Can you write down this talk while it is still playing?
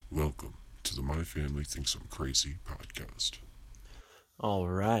My Family Thinks I'm Crazy podcast. All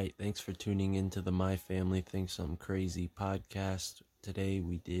right, thanks for tuning into the My Family Thinks I'm Crazy podcast. Today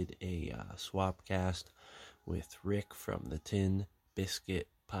we did a swap cast with Rick from the Tin Biscuit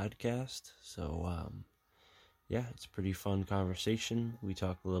podcast. So, yeah, it's a pretty fun conversation. We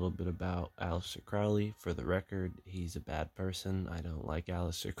talk a little bit about Aleister Crowley. For the record, he's a bad person. I don't like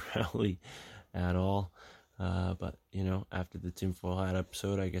Aleister Crowley at all. But, you know, after the Tinfoil Hat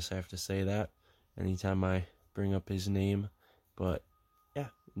episode, I guess I have to say that anytime I bring up his name. But, yeah,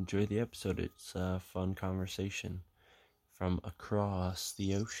 enjoy the episode. It's a fun conversation from across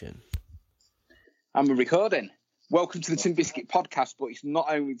the ocean. And we're recording. Welcome to the Tin Biscuit podcast, but it's not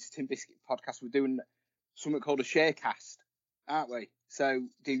only the Tin Biscuit podcast, we're doing something called a sharecast, aren't we? So,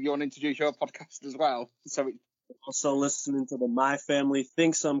 do you want to introduce your podcast as well? Also listening to the My Family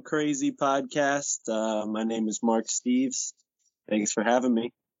Thinks I'm Crazy podcast. My name is Mark Steves. Thanks for having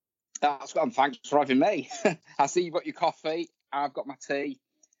me. That's good. And thanks for having me. I see you've got your coffee. I've got my tea.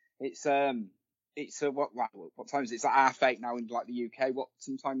 It's what time is it? It's like 8:30 now in like the UK. What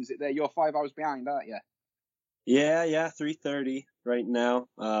time is it there? You're 5 hours behind, aren't you? Yeah, 3:30 right now.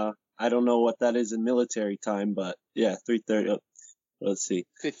 I don't know what that is in military time, but yeah, 3:30. Let's see.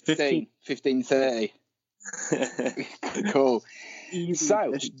 15:30. Cool.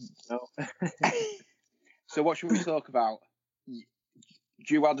 So what should we talk about?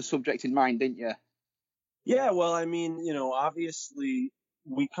 You had the subject in mind, didn't you? Yeah, well, I mean, obviously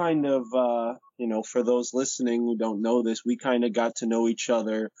we kind of, for those listening who don't know this, we kind of got to know each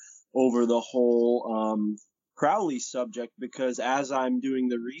other over the whole Crowley subject, because as I'm doing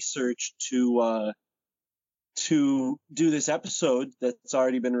the research to do this episode that's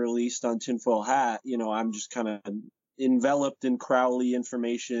already been released on Tinfoil Hat, I'm just kind of enveloped in Crowley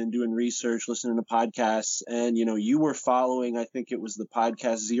information, doing research, listening to podcasts. And, you were following, I think it was the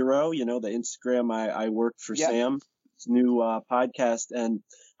podcast Zero, the Instagram. I worked for Sam's new podcast. And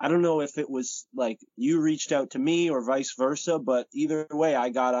I don't know if it was like you reached out to me or vice versa, but either way, I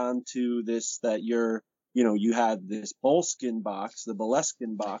got onto this, that you had this Boleskine box, the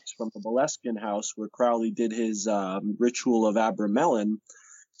Boleskine box from the Boleskine house where Crowley did his ritual of Abramelin.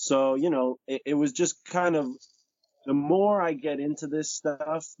 So, it was just kind of, the more I get into this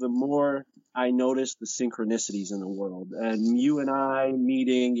stuff, the more I notice the synchronicities in the world. And you and I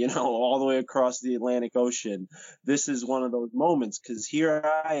meeting, all the way across the Atlantic Ocean, this is one of those moments, because here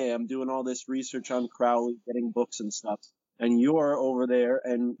I am doing all this research on Crowley, getting books and stuff, and you're over there.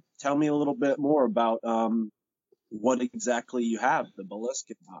 And tell me a little bit more about what exactly you have, the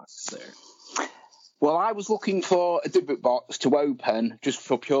Boleskine box there. Well, I was looking for a Dybbuk box to open just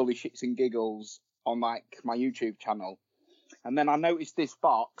for purely shits and giggles on like my YouTube channel, and then I noticed this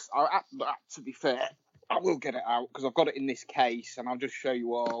box. To be fair, I will get it out because I've got it in this case, and I'll just show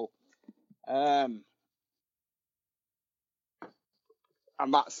you all. And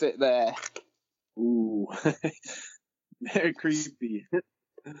that's it there. Ooh, very creepy.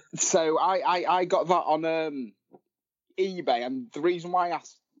 So I got that on eBay, and the reason why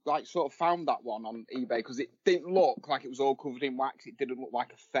I sort of found that one on eBay, because it didn't look like it was all covered in wax. It didn't look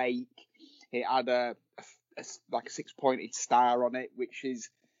like a fake. It had a 6-pointed star on it, which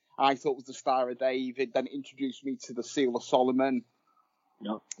I thought was the Star of David. Then it introduced me to the Seal of Solomon.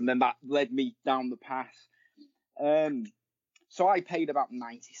 Yep. And then that led me down the path. So I paid about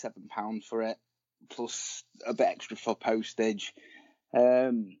 £97 for it, plus a bit extra for postage.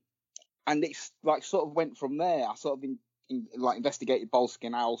 And it's like sort of went from there. I sort of investigated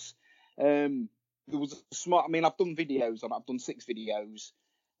Boleskine House. There was I've done videos on it. I've done 6 videos.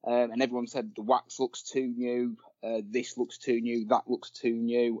 And everyone said the wax looks too new, this looks too new, that looks too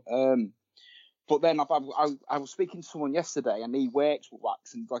new. But then I was speaking to someone yesterday, and he works with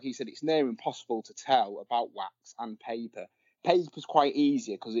wax, and like he said, it's near impossible to tell about wax and paper. Paper's quite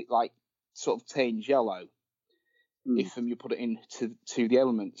easier because it like sort of turns yellow if you put it into the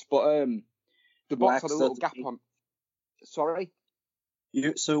elements. But the box had a little gap on. Sorry.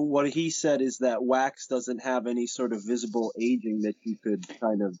 So what he said is that wax doesn't have any sort of visible aging that you could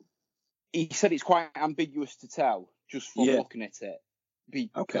kind of... He said it's quite ambiguous to tell just from looking at it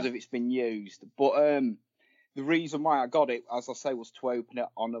because of it's been used. But the reason why I got it, as I say, was to open it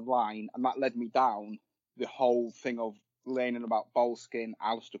on a line, and that led me down the whole thing of learning about Boleskine,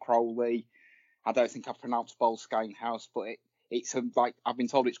 Aleister Crowley. I don't think I pronounced Boleskine House, but it's like I've been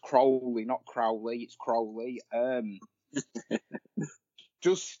told it's Crowley, not Crowley. It's Crowley.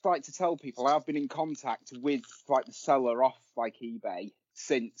 Just like to tell people, I've been in contact with like the seller off like eBay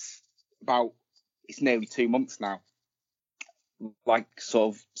since about, it's nearly 2 months now, like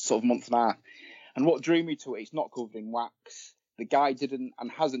sort of month and a half. And what drew me to it, it's not covered in wax. the guy didn't and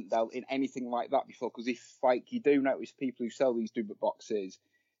hasn't dealt in anything like that before. Because if, like, you do notice people who sell these Dybbuk boxes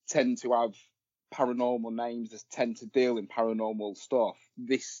tend to have paranormal names, that tend to deal in paranormal stuff.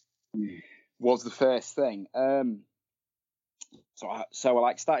 This was the first thing. So I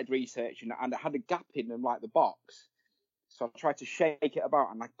like started researching, and it had a gap in them, like the box. So I tried to shake it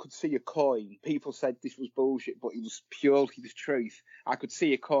about, and I could see a coin. People said this was bullshit, but it was purely the truth. I could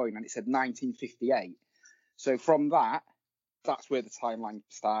see a coin, and it said 1958. So from that's where the timeline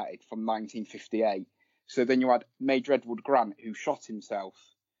started, from 1958. So then you had Major Edward Grant, who shot himself.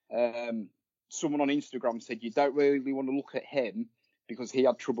 Someone on Instagram said you don't really want to look at him because he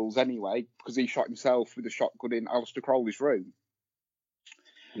had troubles anyway, because he shot himself with a shotgun in Aleister Crowley's room.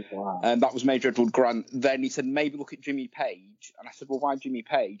 Wow. And that was Major Edward Grant. Then he said, maybe look at Jimmy Page. And I said, well, why Jimmy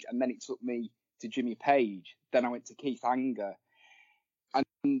Page? And then it took me to Jimmy Page. Then I went to Keith Anger.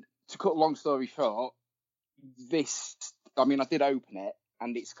 And to cut a long story short, I did open it,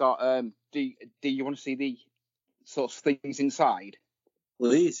 and it's got, do you want to see the sort of things inside?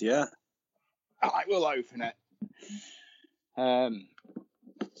 Please, yeah. I will open it. I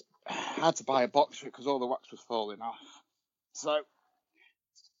had to buy a box for it because all the wax was falling off. So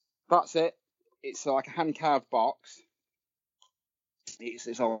that's it. It's like a hand-carved box.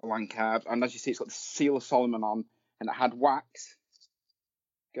 It's all hand-carved. And as you see, it's got the Seal of Solomon on, and it had wax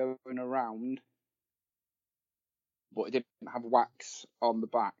going around, but it didn't have wax on the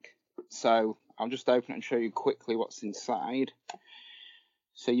back. So I'll just open it and show you quickly what's inside.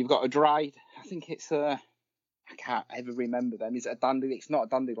 So you've got a dried, I think it's I can't ever remember them. Is it a dandelion? It's not a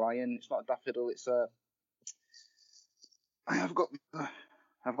dandelion. It's not a daffodil. It's a. I've got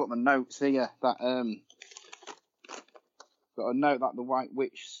the notes here that got a note that the White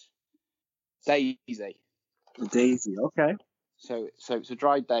Witch daisy. Daisy, okay. So it's a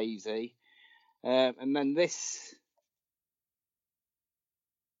dried daisy, and then this.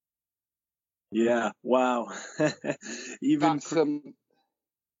 Yeah. Wow. Even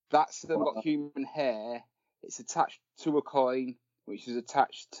that's got human hair. It's attached to a coin, which is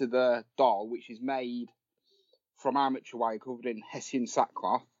attached to the doll, which is made from amateur wire covered in Hessian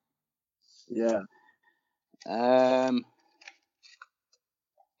sackcloth. Yeah.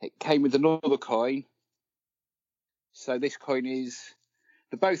 It came with another coin. So this coin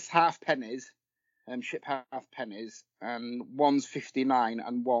they're both half pennies, ship half pennies, and one's 59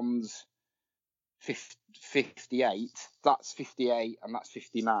 and one's 58. That's 58 and that's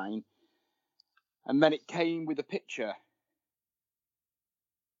 59. And then it came with a picture.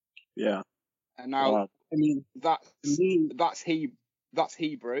 Yeah. And now, I mean, that's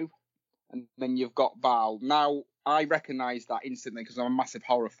Hebrew, and then you've got Baal. Now I recognise that instantly because I'm a massive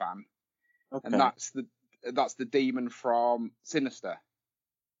horror fan, and that's the demon from Sinister.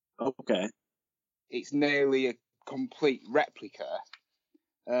 Okay. It's nearly a complete replica,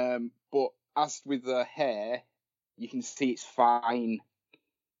 but as with the hair, you can see it's fine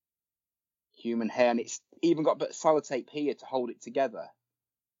human hair, and it's even got a bit of sellotape here to hold it together.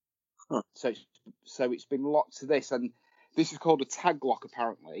 Huh. So it's been locked to this, and this is called a tag lock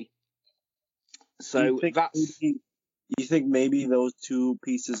apparently. So you think maybe those two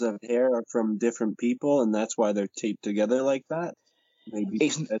pieces of hair are from different people, and that's why they're taped together like that?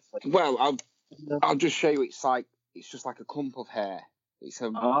 Maybe I'll just show you. It's just like a clump of hair.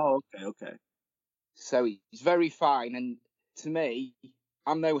 Okay. So it's very fine, and to me,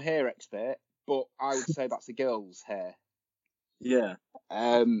 I'm no hair expert, but I would say that's a girl's hair. Yeah.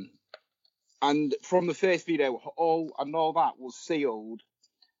 And from the first video, all that was sealed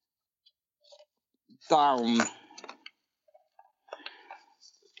down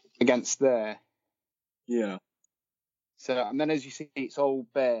against there. Yeah. So, and then as you see, it's all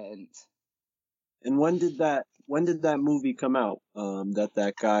burnt. And when did that movie come out?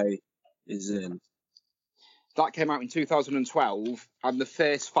 That guy is in. That came out in 2012, and the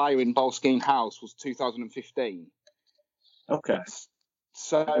first fire in Boleskine House was 2015. Okay.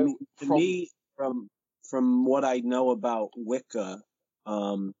 So I mean, from what I know about Wicca,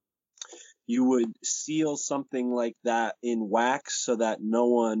 you would seal something like that in wax so that no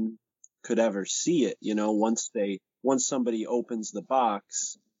one could ever see it. You know, once somebody opens the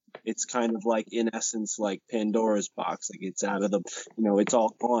box, it's kind of like, in essence, like Pandora's box. Like, it's out of it's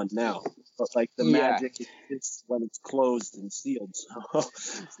all gone now. But like the magic is when it's closed and sealed.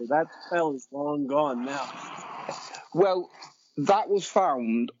 So that spell is long gone now. Well, that was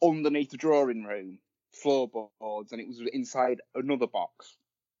found underneath the drawing room floorboards, and it was inside another box.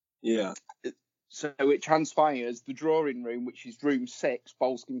 Yeah. So it transpires the drawing room, which is room 6,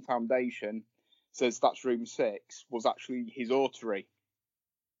 Boleskine Foundation, says that's room 6, was actually his oratory.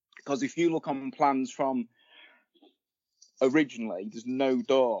 Because if you look on plans from originally there's no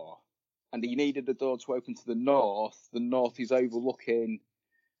door, and he needed a door to open to the north. The north is overlooking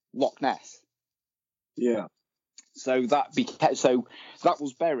Loch Ness. Yeah. So that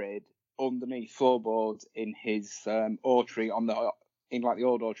was buried underneath floorboards in his oratory in like the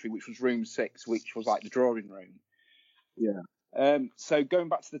old oratory, which was room 6, which was like the drawing room. Yeah. So going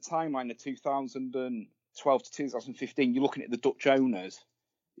back to the timeline of 2012 to 2015, you're looking at the Dutch owners.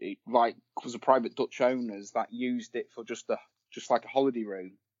 It was a private Dutch owners that used it for just like a holiday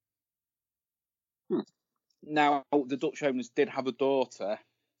room. Now the Dutch owners did have a daughter.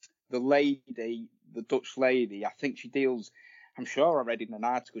 The Dutch lady, I think she deals. I'm sure I read in an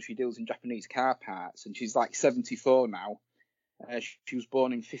article she deals in Japanese car parts, and she's like 74 now. She was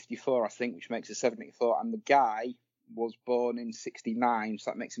born in 54, I think, which makes her 74, and the guy was born in 69,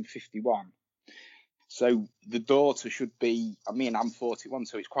 so that makes him 51. So the daughter should be, I mean, I'm 41,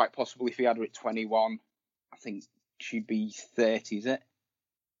 so it's quite possible if he had her at 21, I think she'd be 30, is it?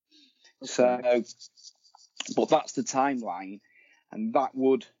 Okay. So, but that's the timeline, and that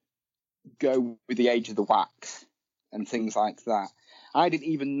would go with the age of the wax and things like that. I didn't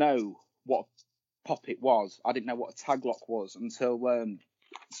even know what a poppet was. I didn't know what a tag lock was until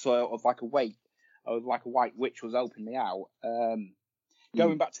sort of like a white witch was helping me out.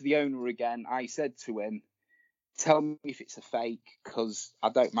 Going back to the owner again, I said to him, "Tell me if it's a fake, because I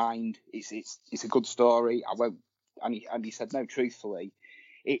don't mind. It's a good story. I won't." And he said, "No, truthfully,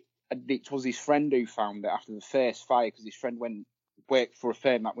 it was his friend who found it after the first fire, because his friend worked for a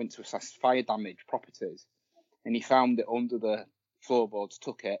firm that went to assess fire damage properties, and he found it under the floorboards,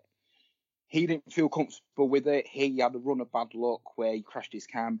 took it. He didn't feel comfortable with it. He had a run of bad luck where he crashed his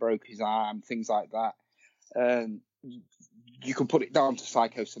car and broke his arm, things like that. You can put it down to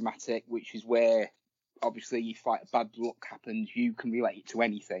psychosomatic, which is where, obviously, if like bad luck happens, you can relate it to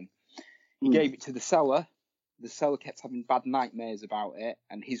anything. He gave it to the seller. The seller kept having bad nightmares about it,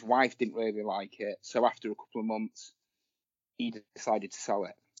 and his wife didn't really like it. So after a couple of months, he decided to sell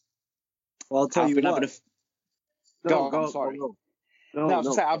it. Well, I'll tell you what. I'm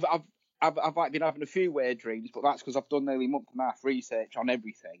sorry. I've like been having a few weird dreams, but that's because I've done nearly a month and a half research on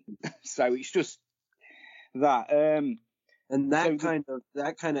everything. So it's just that. And that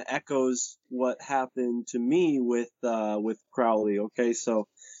kind of echoes what happened to me with Crowley. Okay, so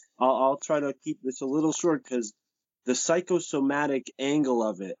I'll try to keep this a little short, because the psychosomatic angle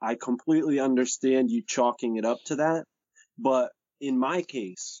of it, I completely understand you chalking it up to that. But in my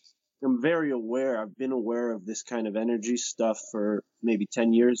case, I'm very aware. I've been aware of this kind of energy stuff for maybe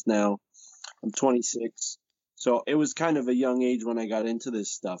 10 years now. I'm 26. So it was kind of a young age when I got into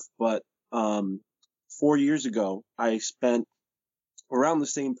this stuff. But 4 years ago, I spent around the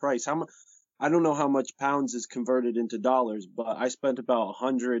same price. I don't know how much pounds is converted into dollars, but I spent about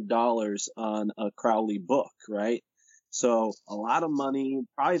 $100 on a Crowley book, right? So a lot of money,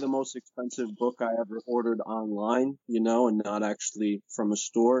 probably the most expensive book I ever ordered online, and not actually from a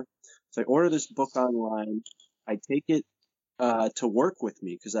store. So I order this book online. I take it to work with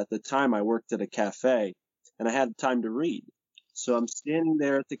me, because at the time I worked at a cafe and I had time to read. So I'm standing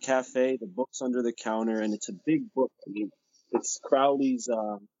there at the cafe, the book's under the counter, and it's a big book. I mean, it's Crowley's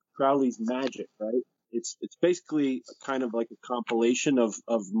Magic, right? It's basically kind of like a compilation of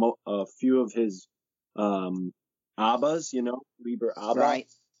a few of his Abbas, Liber Abba. Right.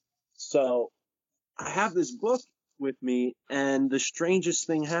 So I have this book with me, and the strangest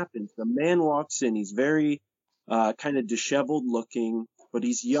thing happens. The man walks in. He's very kind of disheveled looking, but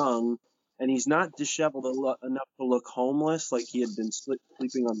he's young, and he's not disheveled enough to look homeless, like he had been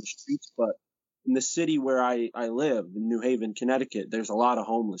sleeping on the streets. But in the city where I live, in New Haven, Connecticut, there's a lot of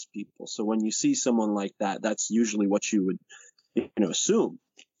homeless people. So when you see someone like that, that's usually what you would assume.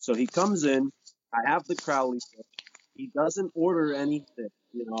 So he comes in. I have the Crowley book. He doesn't order anything.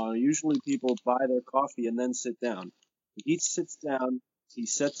 Usually people buy their coffee and then sit down. He sits down. He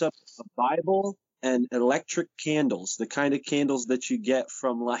sets up a Bible and electric candles, the kind of candles that you get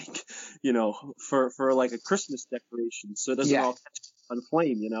from for like a Christmas decoration, so it doesn't all catch on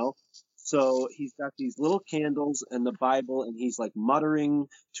flame, So he's got these little candles and the Bible, and he's like muttering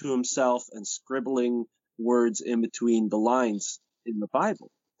to himself and scribbling words in between the lines in the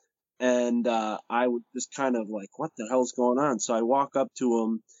Bible. And I would just kind of like, what the hell's going on? So I walk up to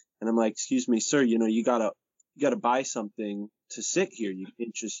him and I'm like, excuse me, sir, you gotta buy something to sit here. You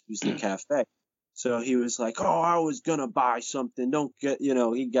can't just use the cafe. So he was like, oh, I was gonna buy something. Don't get,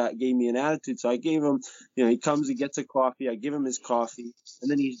 he gave me an attitude. So I gave him, he comes, he gets a coffee. I give him his coffee,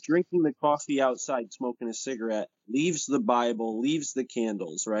 and then he's drinking the coffee outside, smoking a cigarette, leaves the Bible, leaves the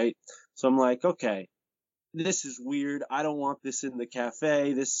candles, right? So I'm like, okay, this is weird. I don't want this in the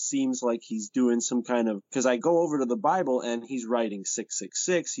cafe. This seems like he's doing some kind of, because I go over to the Bible and he's writing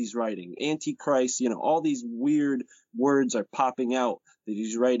 666. He's writing Antichrist. You know, all these weird words are popping out that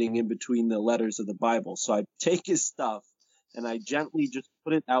he's writing in between the letters of the Bible. So I take his stuff and I gently just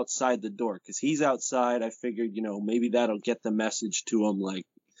put it outside the door because he's outside. I figured, you know, maybe that'll get the message to him, like,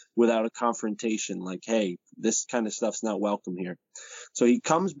 without a confrontation, like, hey, this kind of stuff's not welcome here. So he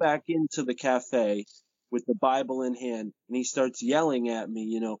comes back into the cafe with the Bible in hand, and he starts yelling at me,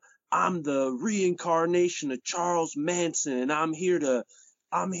 you know, I'm the reincarnation of Charles Manson, and I'm here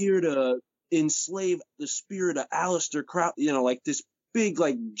to enslave the spirit of Aleister Crowley, you know, like this big,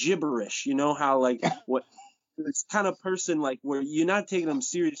 like, gibberish, you know, how, like, what this kind of person, like, where you're not taking them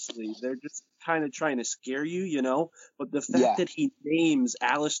seriously, they're just kind of trying to scare you, you know, but the fact that he names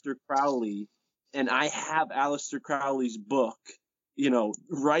Aleister Crowley, and I have Aleister Crowley's book, you know,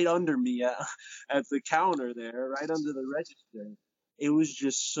 right under me at the counter there, right under the register. It was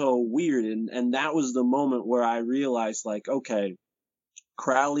just so weird. And that was the moment where I realized, like, okay,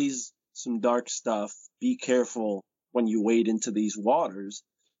 Crowley's some dark stuff. Be careful when you wade into these waters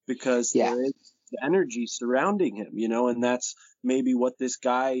because there is the energy surrounding him, you know, and that's maybe what this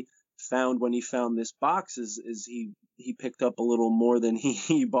guy found when he found this box is he picked up a little more than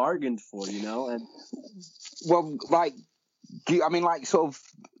he bargained for, you know. And well, like, I mean, like, sort of,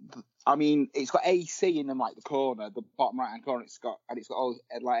 I mean, it's got AC in like the corner, the bottom right hand corner. It's got all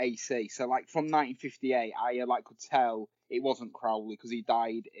like AC. So like from 1958, I like could tell it wasn't Crowley because he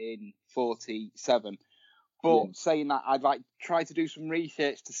died in 47. But saying that, I'd like try to do some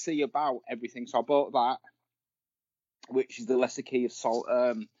research to see about everything. So I bought that, which is the Lesser Key of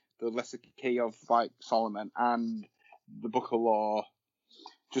the Lesser Key of like Solomon and the Book of Law,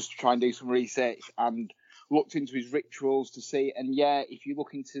 just to try and do some research and looked into his rituals to see. And yeah, if you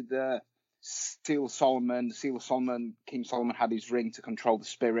look into the Seal of Solomon, King Solomon had his ring to control the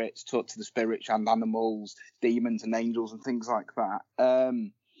spirits, talk to the spirits and animals, demons and angels and things like that.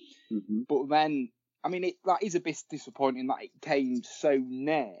 But then, I mean, that is a bit disappointing that it came so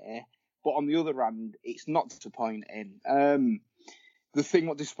near. But on the other hand, it's not disappointing. The thing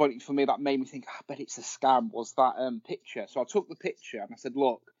what disappointing for me that made me think, I bet it's a scam, was that picture. So I took the picture and I said,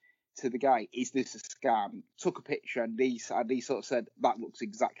 look, to the guy, is this a scam? Took a picture and he sort of said, that looks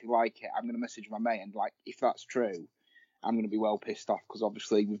exactly like it. I'm going to message my mate and like, if that's true, I'm going to be well pissed off because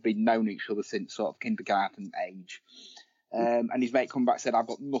obviously we've been known each other since sort of kindergarten age. And his mate come back and said, I've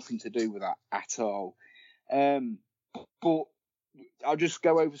got nothing to do with that at all. But I'll just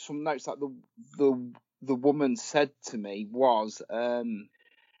go over some notes that the woman said to me was,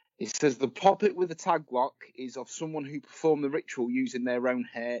 it says the puppet with the tag lock is of someone who performed the ritual using their own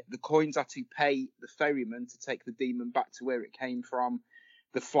hair. The coins are to pay the ferryman to take the demon back to where it came from.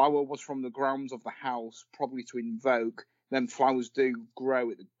 The flower was from the grounds of the house, probably to invoke. Then flowers do grow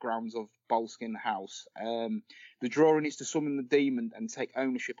at the grounds of Boleskine House. The drawing is to summon the demon and take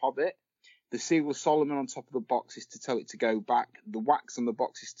ownership of it. The seal of Solomon on top of the box is to tell it to go back. The wax on the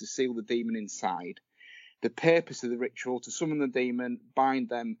box is to seal the demon inside. The purpose of the ritual, to summon the demon, bind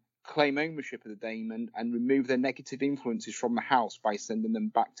them, claim ownership of the demon, and remove their negative influences from the house by sending them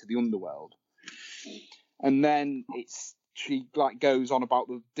back to the underworld. And then she like goes on about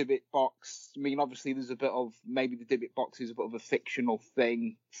the Dybbuk box. I mean, obviously there's a bit of, maybe the Dybbuk box is a bit of a fictional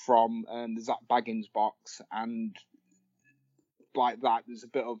thing from the Zach Baggins box, and like that, there's a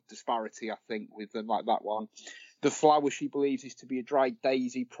bit of disparity, I think, with them, like that one. The flower she believes is to be a dried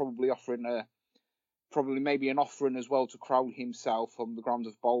daisy, probably maybe an offering as well to Crowley himself on the grounds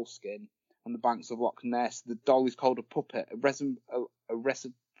of Boleskine and the banks of Loch Ness. The doll is called a puppet, I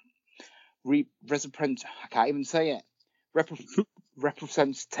can't even say it.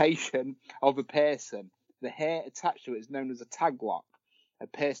 Representation of a person. The hair attached to it is known as a tag lock, a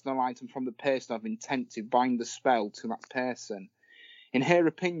personal item from the person of intent to bind the spell to that person. In her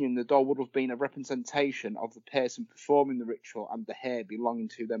opinion, the doll would have been a representation of the person performing the ritual and the hair belonging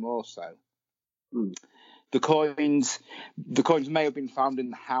to them also. The coins may have been found in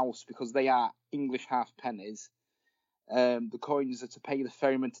the house because they are English half pennies. The coins are to pay the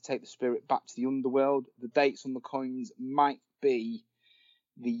ferryman to take the spirit back to the underworld. The dates on the coins might be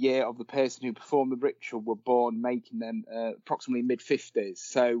the year of the person who performed the ritual were born, making them approximately mid-50s.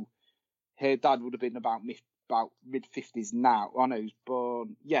 So her dad would have been about mid-50s now. I know he was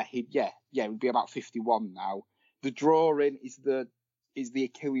born. He would be about 51 now. The drawing is the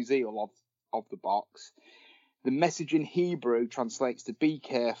Achilles heel of the box. The message in Hebrew translates to be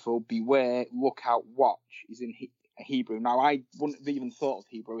careful, beware, look out, watch, is in Hebrew. Now, I wouldn't have even thought of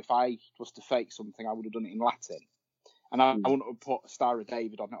Hebrew. If I was to fake something, I would have done it in Latin. And I wouldn't have put a Star of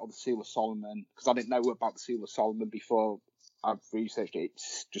David on it or the Seal of Solomon because I didn't know about the Seal of Solomon before I've researched it. It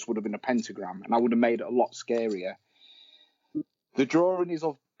just would have been a pentagram, and I would have made it a lot scarier. The drawing is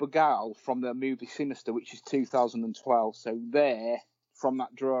of Bagal from the movie Sinister, which is 2012. So there, from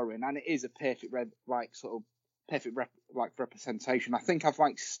that drawing, and it is a perfect representation. I think I've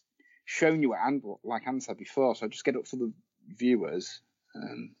shown you it and like Anne said before, so I'll just get up for the viewers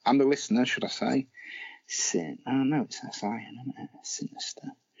and the listeners, should I say? No, it's S-I-N, isn't it? Sinister.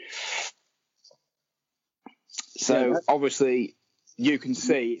 So obviously you can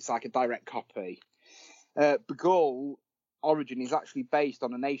see it's like a direct copy. Bagal origin is actually based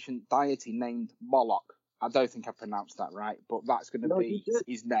on an ancient deity named Moloch. I don't think I pronounced that right, but that's going to be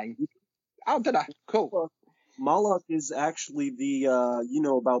his name. Oh, did I? Cool. Well, Moloch is actually the,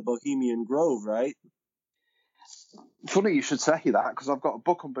 about Bohemian Grove, right? Funny you should say that, because I've got a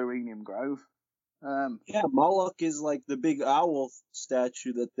book on Bohemian Grove. Yeah, Moloch is like the big owl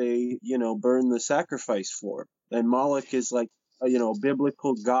statue that they, burn the sacrifice for. And Moloch is like, a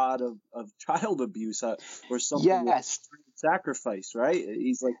biblical god of child abuse or something. Yes. Sacrifice, right?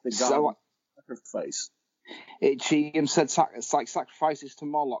 He's like the god of sacrifice. She said it's like sacrifices to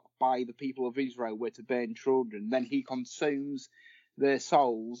Moloch by the people of Israel were to burn children. Then he consumes the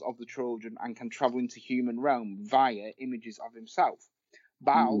souls of the children and can travel into human realm via images of himself.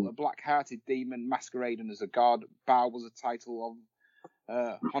 Baal, a black-hearted demon masquerading as a god. Baal was a title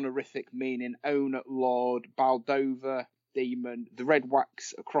of honorific meaning owner, lord. Baldover, demon. The red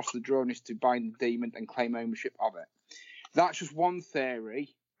wax across the drawing is to bind the demon and claim ownership of it. That's just one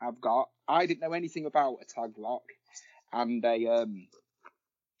theory I've got. I didn't know anything about a taglock and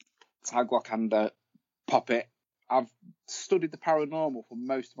a puppet. I've studied the paranormal for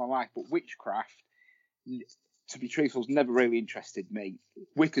most of my life, but witchcraft, to be truthful, has never really interested me.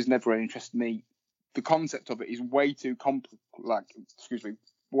 Wicca's never really interested me. The concept of it is way too complicated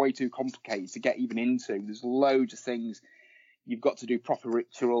to get even into. There's loads of things you've got to do, proper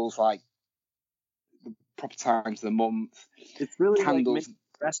rituals, like the proper times of the month. It's really candles. Like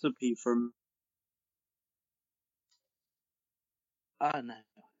a recipe for. Oh no!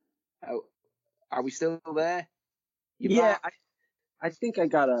 Oh, are we still there? I think I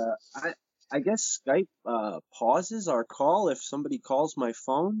got I guess Skype pauses our call if somebody calls my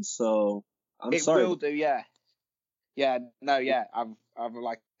phone, so I'm sorry. It will do, yeah. Yeah, no, yeah, I've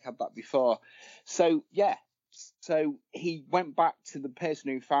had that before. So yeah, so he went back to the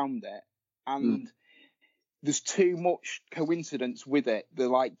person who found it, and there's too much coincidence with it.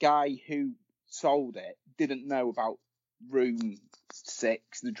 The guy who sold it didn't know about room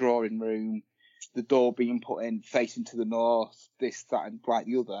 6, the drawing room, the door being put in facing to the north, this, that, and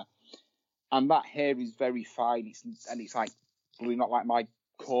the other. And that hair is very fine. It's like really not like my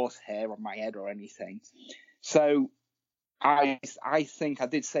coarse hair on my head or anything. So I think I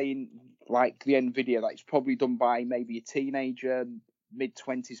did say in the end video that it's probably done by maybe a teenager,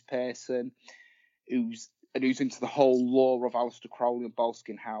 mid-20s person who's into the whole lore of Aleister Crowley and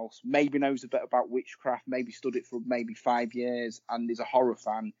Boleskine House, maybe knows a bit about witchcraft, maybe studied for maybe 5 years and is a horror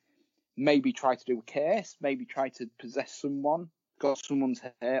fan, maybe tried to do a curse, maybe tried to possess someone, got someone's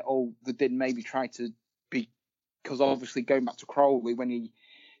hair, or they did maybe try to be, because obviously going back to Crowley, when he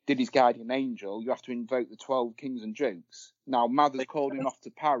did his guardian angel, you have to invoke the 12 kings and dukes. Now, Mathers called him off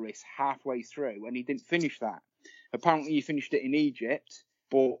to Paris halfway through, and he didn't finish that. Apparently, he finished it in Egypt,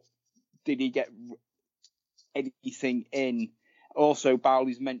 but did he get anything in? Also, Baal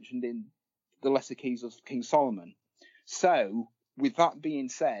is mentioned in the Lesser Keys of King Solomon. So, with that being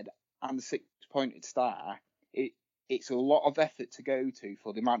said, and the 6-pointed star, it's a lot of effort to go to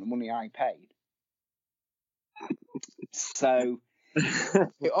for the amount of money I paid. So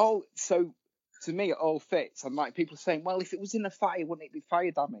to me, it all fits. And people are saying, well, if it was in a fire, wouldn't it be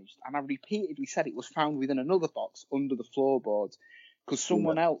fire damaged? And I repeatedly said it was found within another box under the floorboards, because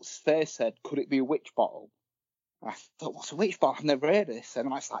someone else first said, could it be a witch bottle? And I thought, what's a witch bottle? I've never heard of this.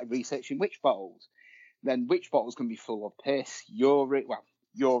 And I started researching witch bottles. Then witch bottles can be full of piss, urine,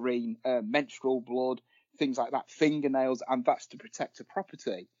 menstrual blood, things like that, fingernails, and that's to protect a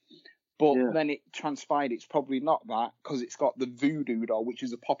property. But then it transpired it's probably not that, because it's got the voodoo doll, which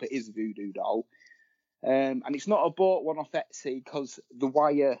is a puppet, is a voodoo doll. And it's not a bought one off Etsy, because the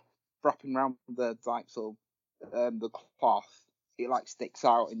wire wrapping around the the cloth, it sticks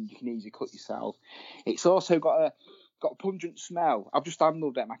out and you can easily cut yourself. It's also got a pungent smell. I've just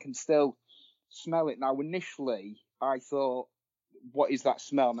handled it and I can still smell it. Now, initially, I thought, what is that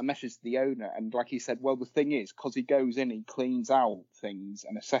smell? And I messaged the owner, and he said, well, the thing is, because he goes in, he cleans out things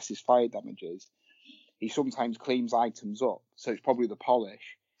and assesses fire damages, he sometimes cleans items up, so it's probably the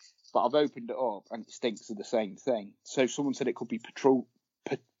polish. but I've opened it up and it stinks of the same thing. So someone said it could be Petrolia.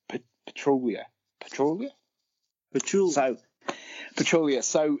 So Petrolia.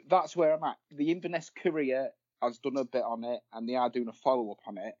 So that's where I'm at. The Inverness Courier has done a bit on it, and they are doing a follow up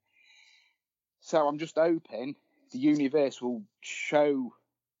on it. So I'm just hoping the universe will show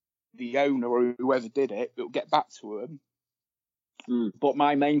the owner or whoever did it. It'll get back to them. But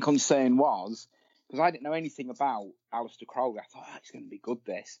my main concern was, because I didn't know anything about Aleister Crowley, I thought, it's going to be good,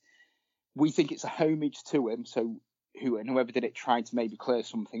 this. We think it's a homage to him, so whoever did it tried to maybe clear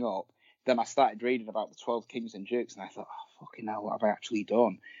something up. Then I started reading about the 12 Kings and Dukes, and I thought, fucking hell, what have I actually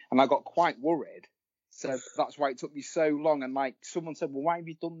done? And I got quite worried. So that's why it took me so long. And like someone said, well, why have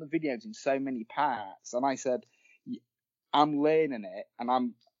you done the videos in so many parts? And I said, I'm learning it, and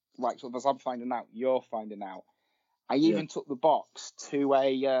I'm like, sort of as I'm finding out, you're finding out. I even took the box to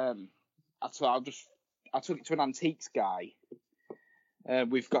I took it to an antiques guy.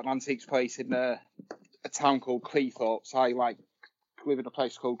 We've got an antiques place in a town called Cleethorpes. I live in a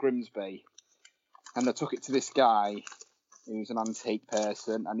place called Grimsby, and I took it to this guy who's an antique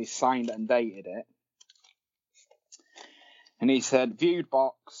person, and he signed it and dated it. And he said, viewed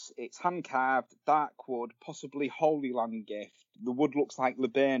box, it's hand carved, dark wood, possibly Holy Land gift. The wood looks like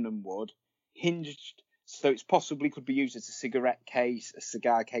laburnum wood, hinged, so it's possibly could be used as a cigarette case, a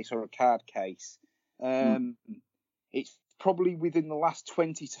cigar case, or a card case. It's probably within the last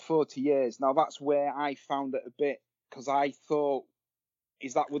 20 to 40 years. Now, that's where I found it a bit, because I thought,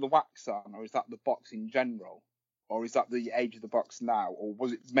 is that with the wax on, or is that the box in general? Or is that the age of the box now? Or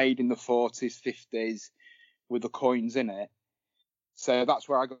was it made in the 40s, 50s with the coins in it? So that's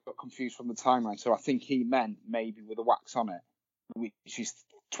where I got confused from the timeline. So I think he meant maybe with the wax on it, which is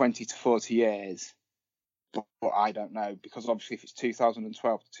 20 to 40 years. But I don't know, because obviously if it's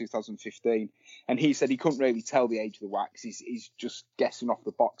 2012 to 2015, and he said he couldn't really tell the age of the wax. He's just guessing off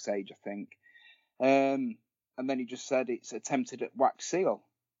the box age, I think. And then he just said it's attempted at wax seal,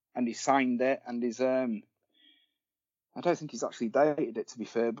 and he signed it, and his I don't think he's actually dated it, to be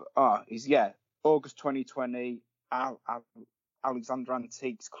fair, but August 2020, Alexander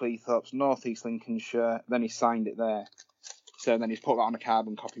Antiques, Cleethorpes, North East Lincolnshire. Then he signed it there. So then he's put that on a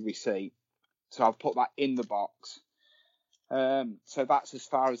carbon copy receipt. So I've put that in the box. So that's as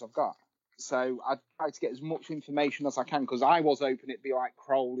far as I've got. So I'd try to get as much information as I can, because I was hoping it'd be like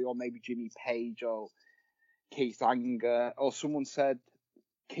Crowley or maybe Jimmy Page or Keith Anger, or someone said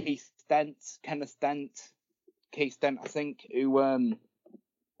Kenneth Dent, I think, who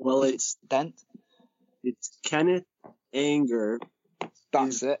it's Dent. It's Kenneth Anger.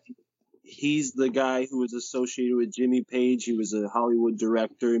 That's it. He's the guy who was associated with Jimmy Page. He was a Hollywood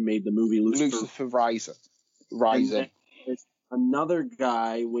director. He made the movie Lucifer Rising. There's another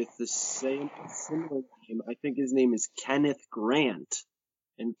guy with the similar name. I think his name is Kenneth Grant.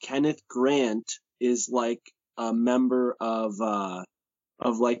 And Kenneth Grant is like a member of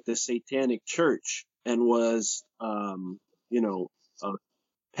like the Satanic Church, and was a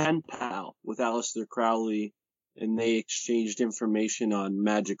pen pal with Aleister Crowley, and they exchanged information on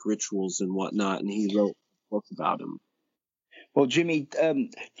magic rituals and whatnot, and he wrote a book about him. Well, Jimmy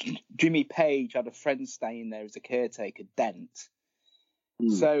Page had a friend staying there as a caretaker, Dent.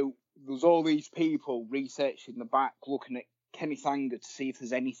 So there's all these people researching the back, looking at Kenneth Anger to see if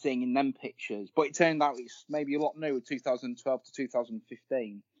there's anything in them pictures. But it turned out it's maybe a lot newer, 2012 to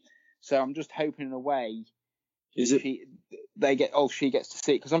 2015. So I'm just hoping in a way she gets to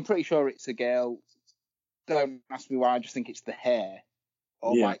see it, because I'm pretty sure it's a girl. Don't ask me why, I just think it's the hair.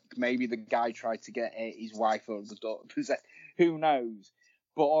 Or like maybe the guy tried to get his wife or the daughter possessed. Who knows?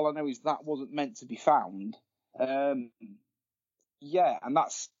 But all I know is that wasn't meant to be found. And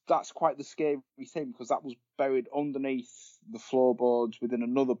that's quite the scary thing, because that was buried underneath the floorboards within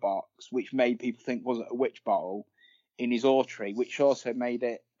another box, which made people think was it a witch bottle in his oratory, which also made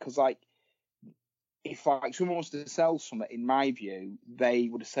it, because if someone wants to sell something, in my view, they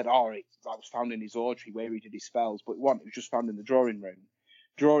would have said, that was found in his oratory where he did his spells, but it was just found in the drawing room.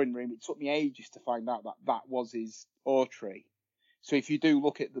 It took me ages to find out that was his oratory. So if you do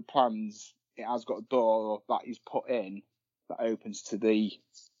look at the plans, it has got a door that is put in that opens to the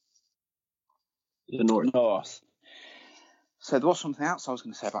north. So there was something else I was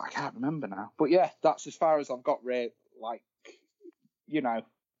going to say, but I can't remember now. But yeah, that's as far as I've got, really.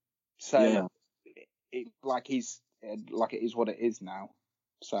 So it is what it is now.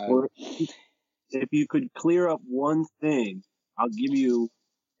 So if you could clear up one thing, I'll give you,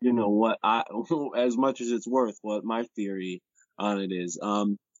 what as much as it's worth, what my theory on it is.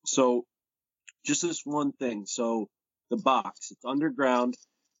 So just this one thing. So the box, it's underground,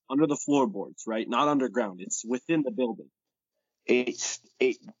 under the floorboards, right? Not underground. It's within the building.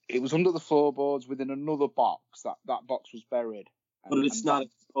 It It was under the floorboards within another box. That box was buried. But it's not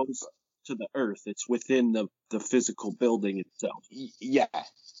exposed to the earth. It's within the physical building itself. Yeah.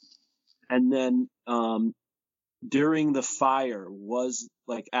 And then during the fire,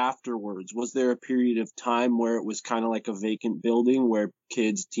 afterwards, was there a period of time where it was kind of like a vacant building where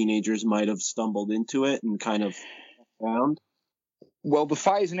teenagers might have stumbled into it and kind of found? Well, the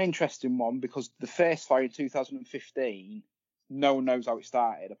fire is an interesting one because the first fire in 2015, no one knows how it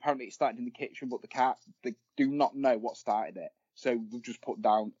started. Apparently it started in the kitchen, but they do not know what started it. So they've just put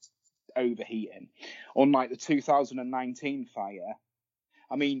down overheating. Unlike the 2019 fire,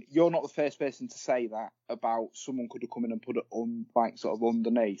 I mean, you're not the first person to say that about someone could have come in and put it on, sort of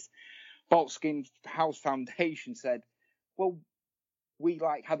underneath. Boleskine House Foundation said, well, we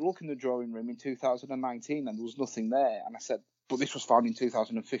had a look in the drawing room in 2019 and there was nothing there. And I said, but this was found in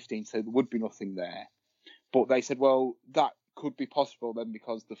 2015, so there would be nothing there. But they said, well, that could be possible then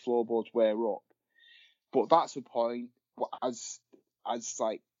because the floorboards were up. But that's the point, as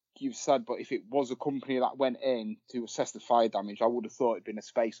you've said, but if it was a company that went in to assess the fire damage, I would have thought it'd been a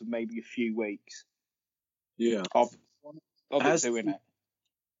space of maybe a few weeks. Yeah. Of it doing it.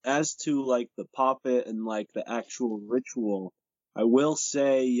 As to the puppet and the actual ritual, I will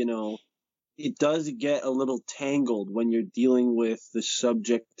say, it does get a little tangled when you're dealing with the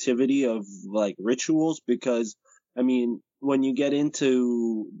subjectivity of rituals because, I mean, when you get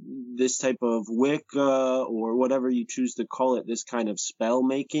into this type of Wicca or whatever you choose to call it, this kind of spell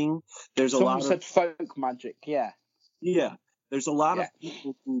making, there's Someone said folk magic, yeah. Yeah. There's a lot of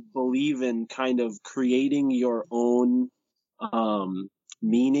people who believe in kind of creating your own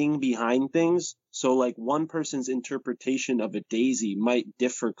meaning behind things. So one person's interpretation of a daisy might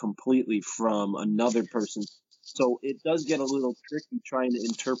differ completely from another person's. So it does get a little tricky trying to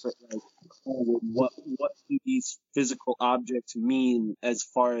interpret what do these physical objects mean as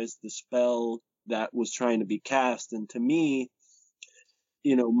far as the spell that was trying to be cast. And to me,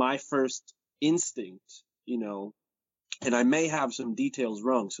 my first instinct, and I may have some details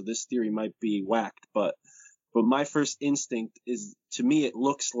wrong, so this theory might be whacked, but my first instinct is, to me, it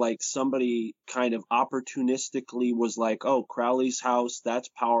looks like somebody kind of opportunistically was like, oh, Crowley's house, that's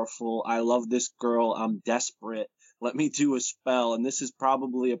powerful. I love this girl. I'm desperate. Let me do a spell. And this is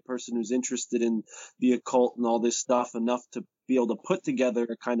probably a person who's interested in the occult and all this stuff enough to be able to put together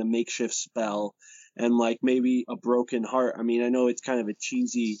a kind of makeshift spell and maybe a broken heart. I mean, I know it's kind of a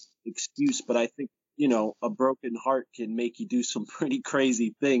cheesy excuse, but I think, a broken heart can make you do some pretty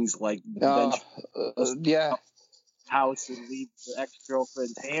crazy things house and leave the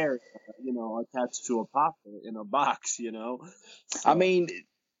ex-girlfriend's hair, attached to a pocket in a box, So. I mean,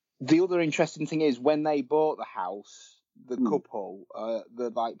 the other interesting thing is when they bought the house, the couple,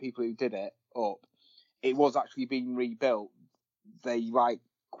 the people who did it up, it was actually being rebuilt. They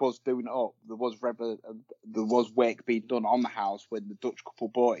was doing it up. There was work being done on the house when the Dutch couple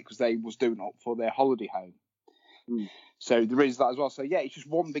bought it because they was doing it up for their holiday home. So there is that as well. So yeah, it's just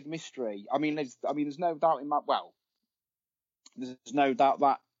one big mystery. I mean, there's no doubt in that. Well, there's no doubt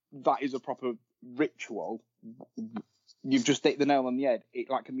that is a proper ritual. You've just hit the nail on the head. It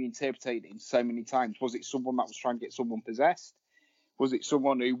can be interpreted in so many times. Was it someone that was trying to get someone possessed? Was it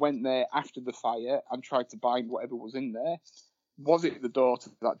someone who went there after the fire and tried to bind whatever was in there? Was it the daughter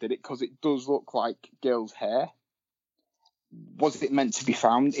that did it? Because it does look like girl's hair. Was it meant to be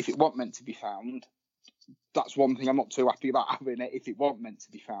found? If it wasn't meant to be found, that's one thing I'm not too happy about having it. If it wasn't meant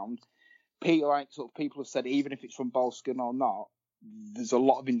to be found, people have said even if it's from Boleskine or not, there's a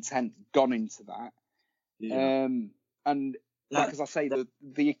lot of intent gone into that. Yeah. And as I say,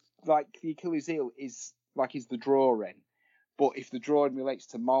 the Achilles heel is the drawing. But if the drawing relates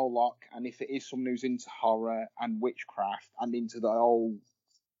to Moloch, and if it is someone who's into horror and witchcraft and into the whole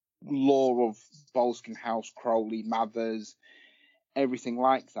lore of Boleskine House, Crowley, Mathers, everything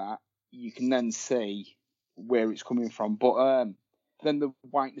like that, you can then see where it's coming from. But then the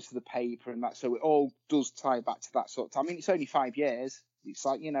whiteness of the paper and that, so it all does tie back to that sort of time. I mean, it's only 5 years. It's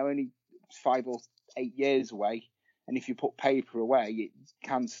only 5 or 8 years away. And if you put paper away, it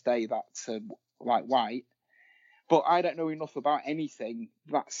can stay that white. But I don't know enough about anything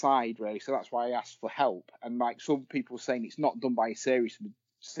that side, really, so that's why I asked for help. And some people were saying it's not done by a serious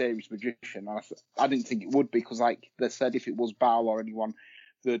magician. And I didn't think it would be because, they said if it was Baal or anyone,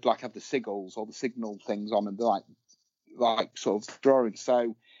 they'd have the sigils or the signal things on and sort of drawing.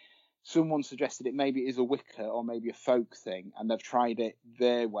 So someone suggested it maybe is a Wicca or maybe a folk thing, and they've tried it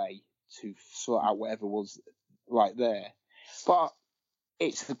their way to sort out whatever was right there. But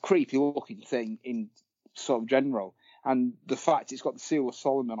it's a creepy looking thing in sort of general, and the fact it's got the Seal of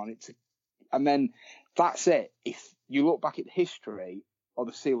Solomon on it, and then that's it. If you look back at history, or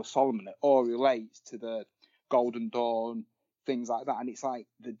the Seal of Solomon, it all relates to the Golden Dawn, things like that. And it's like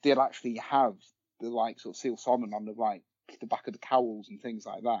they did actually have the like sort of Seal of Solomon on the like the back of the cowls and things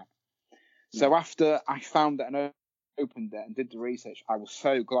like that. So after I found it and opened it and did the research, I was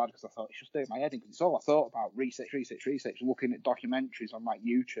so glad, because I thought it's just doing my head in, because it's all I thought about: research, looking at documentaries on like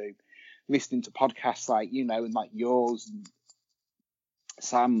YouTube, listening to podcasts like, you know, and like yours and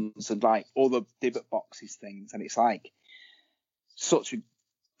Sam's and like other Divot Boxes things. And it's like such a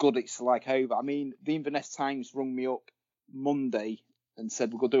good, it's like over. I mean, the Inverness Times rung me up Monday and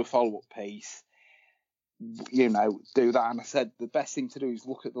said, we're going to do a follow-up piece, you know, do that. And I said, the best thing to do is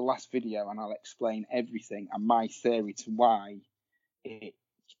look at the last video and I'll explain everything and my theory to why it's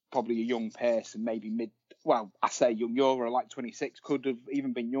probably a young person, maybe well, I say young, you're like 26, could have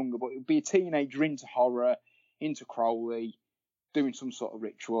even been younger, but it would be a teenager into horror, into Crowley, doing some sort of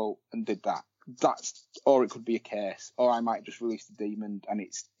ritual, and did that. That's, or it could be a curse, or I might just release the demon and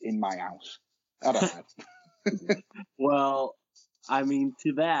it's in my house. I don't know. Well, I mean,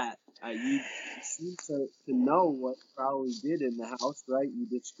 to that, you seem to know what Crowley did in the house, right? You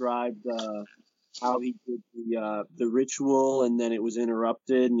described how he did the ritual, and then it was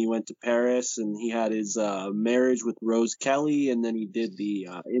interrupted, and he went to Paris, and he had his marriage with Rose Kelly, and then he did the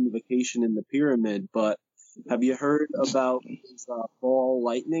invocation in the pyramid. But have you heard about his ball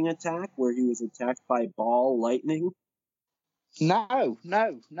lightning attack, where he was attacked by ball lightning? No.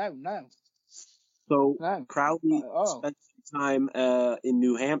 So No. Crowley spent some time in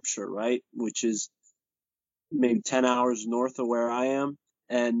New Hampshire, right, which is maybe 10 hours north of where I am,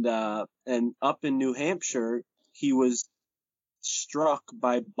 and up in New Hampshire, he was struck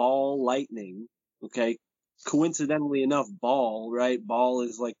by ball lightning. Okay, coincidentally enough, ball, right? Ball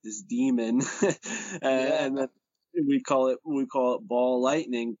is like this demon, and then we call it ball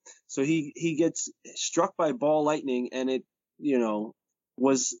lightning. So he gets struck by ball lightning, and it, you know,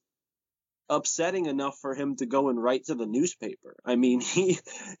 was upsetting enough for him to go and write to the newspaper. I mean,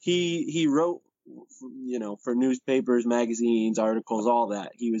 he wrote, you know, for newspapers, magazines, articles, all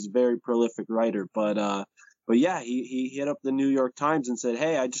that. He was a very prolific writer, but yeah, he hit up the New York Times and said,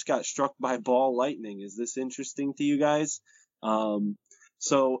 "Hey, I just got struck by ball lightning. Is this interesting to you guys?"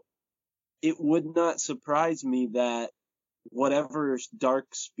 So it would not surprise me that whatever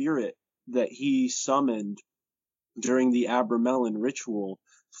dark spirit that he summoned during the Abramelin ritual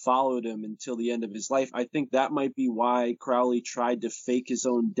followed him until the end of his life. I think that might be why Crowley tried to fake his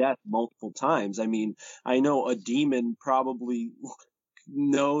own death multiple times. I mean, I know a demon probably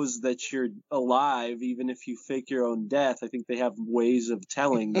knows that you're alive even if you fake your own death. I think they have ways of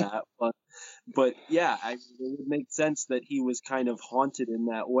telling that, but yeah, it would make sense that he was kind of haunted in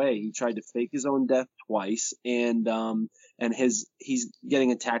that way. He tried to fake his own death twice, and he's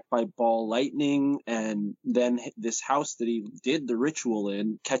getting attacked by ball lightning, and then this house that he did the ritual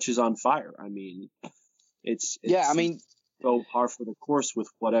in catches on fire. I mean, it's go par for the course with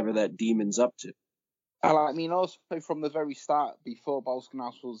whatever that demon's up to. I mean, also from the very start, before Boleskine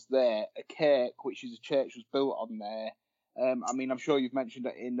House was there, a kirk, which is a church, was built on there. I mean, I'm sure you've mentioned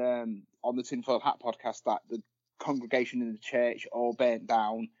it in on the Tinfoil Hat podcast that the congregation in the church all burnt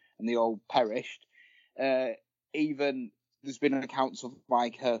down and they all perished. Even there's been accounts of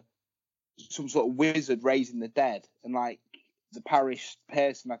like some sort of wizard raising the dead, and like the parish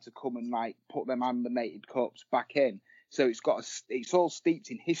person had to come and like put them animated corpse back in. So it's all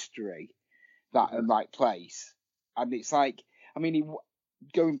steeped in history, that like place. And it's like, I mean,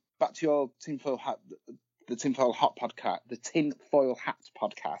 going back to your Tinfoil Hat, the Tinfoil Hat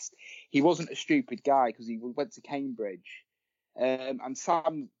podcast, he wasn't a stupid guy because he went to Cambridge. And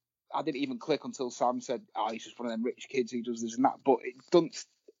Sam, I didn't even click until Sam said, "Oh, he's just one of them rich kids who does this and that." But it doesn't.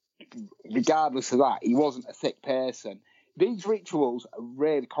 Regardless of that, he wasn't a thick person. These rituals are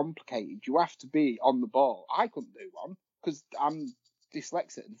really complicated. You have to be on the ball. I couldn't do one because I'm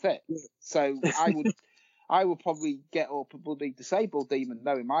dyslexic and fit. So I would probably get up a bloody disabled demon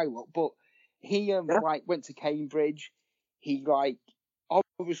knowing my luck. But he like went to Cambridge. He like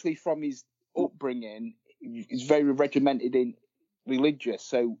obviously from his upbringing is very regimented in religious,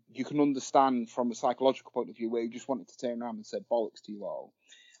 so you can understand from a psychological point of view where he just wanted to turn around and say bollocks to you all.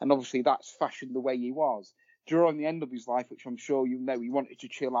 And obviously that's fashioned the way he was. During the end of his life, which I'm sure you know, he wanted to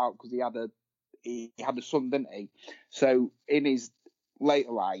chill out because he had a son, didn't he? So in his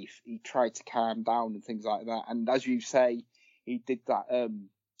later life, he tried to calm down and things like that. And as you say, he did that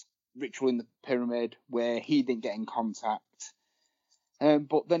ritual in the pyramid where he didn't get in contact.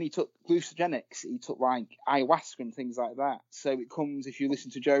 But then he took hallucinogenics. He took like ayahuasca and things like that. So it comes, if you listen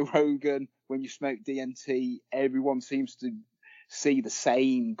to Joe Rogan, when you smoke DMT, everyone seems to see the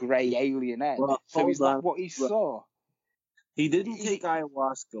same grey alien head. Well, so is that what he saw? He didn't take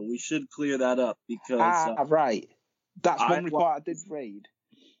ayahuasca. We should clear that up because right. That's one ayahuasca- report I did read.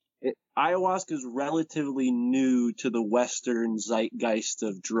 Ayahuasca is relatively new to the Western zeitgeist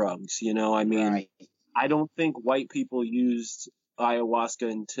of drugs. You know, I mean, Right. I don't think white people used ayahuasca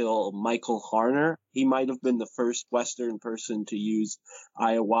until Michael Harner. He might have been the first Western person to use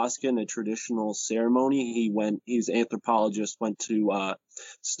ayahuasca in a traditional ceremony. He's an anthropologist, went to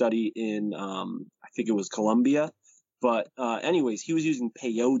study in, I think it was Colombia. But anyways, he was using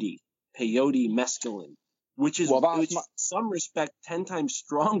peyote mescaline, which is in some respect 10 times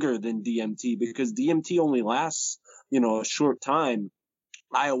stronger than DMT, because DMT only lasts, a short time.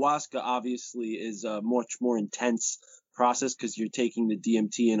 Ayahuasca obviously is a much more intense process because you're taking the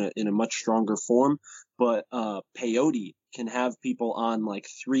DMT in a much stronger form. But peyote can have people on like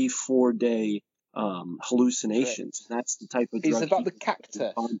 3-4 day hallucinations. Right. That's the type of drug. Is it like the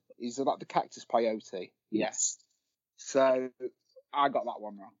cactus? Is it like the cactus peyote? Yes. So I got that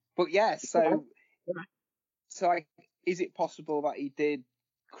one wrong. But yeah, so is it possible that he did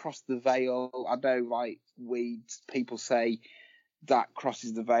cross the veil? I know, like, people say that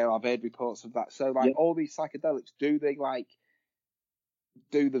crosses the veil. I've heard reports of that. So, all these psychedelics, do they,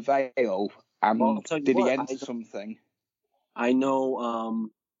 do the veil? And did he enter something? I know,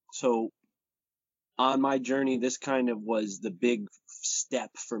 so on my journey, this kind of was the big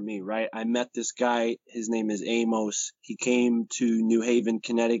step for me, right? I met this guy. His name is Amos. He came to New Haven,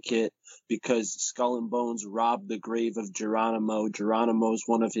 Connecticut, because Skull and Bones robbed the grave of Geronimo. Geronimo's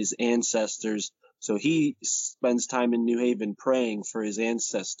one of his ancestors. So he spends time in New Haven praying for his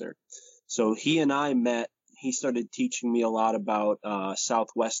ancestor. So he and I met. He started teaching me a lot about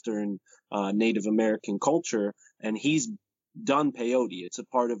Southwestern Native American culture, and he's done peyote. It's a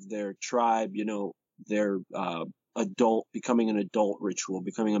part of their tribe, their becoming an adult ritual,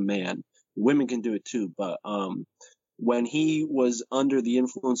 becoming a man. Women can do it too, but when he was under the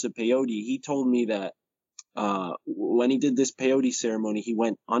influence of peyote, he told me that when he did this peyote ceremony, he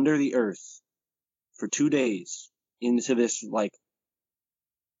went under the earth for 2 days into this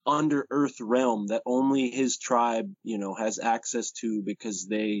under earth realm that only his tribe, has access to, because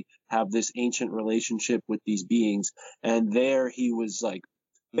they have this ancient relationship with these beings. And there he was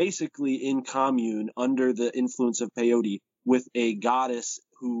basically in commune under the influence of peyote with a goddess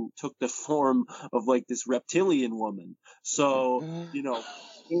who took the form of this reptilian woman. So,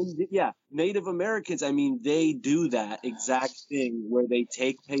 Native Americans, they do that exact thing where they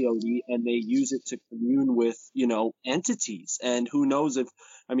take peyote and they use it to commune with, entities. And who knows if,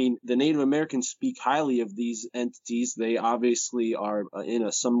 the Native Americans speak highly of these entities. They obviously are in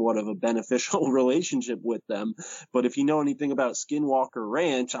a somewhat of a beneficial relationship with them. But if you know anything about Skinwalker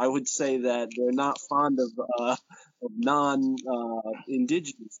Ranch, I would say that they're not fond of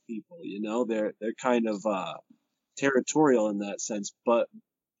non-indigenous people. They're kind of territorial in that sense. But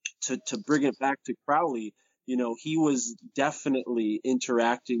to bring it back to Crowley, he was definitely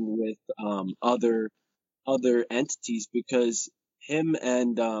interacting with other entities, because him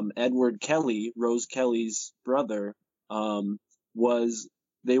and Edward Kelly, Rose Kelly's brother,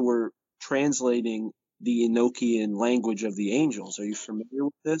 they were translating the Enochian language of the angels. Are you familiar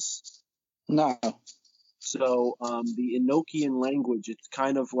with this? No. So the Enochian language, it's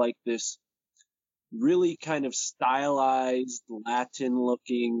kind of like this really kind of stylized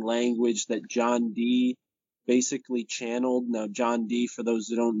Latin-looking language that John Dee basically channeled. Now, John Dee, for those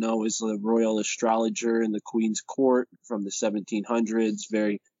that don't know, is a royal astrologer in the Queen's Court from the 1700s,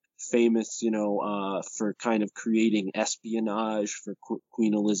 very famous, for kind of creating espionage for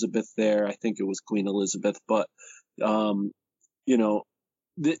Queen Elizabeth there. I think it was Queen Elizabeth. But,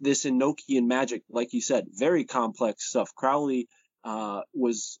 this Enochian magic, like you said, very complex stuff. Crowley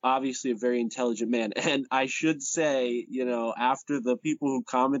was obviously a very intelligent man. And I should say, after the people who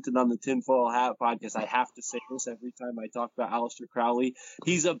commented on the Tinfoil Hat podcast, I have to say this every time I talk about Aleister Crowley.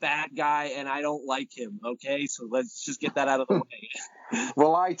 He's a bad guy and I don't like him, okay? So let's just get that out of the way.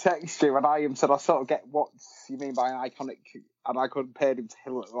 Well, I texted you and I said I sort of get what you mean by an iconic, and I compared him to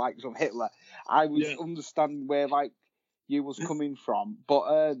Hitler, some Hitler. I was understanding where, you was coming from. But,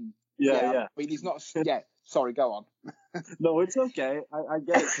 I mean, he's not... Yeah, sorry, go on. No, it's okay. I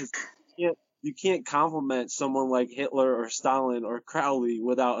get it, because you can't compliment someone like Hitler or Stalin or Crowley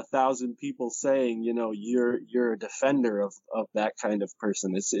without 1,000 people saying, you're a defender of that kind of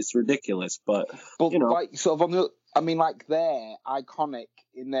person. It's ridiculous, but sort of they're iconic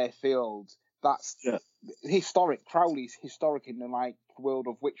in their field. That's historic. Crowley's historic in the world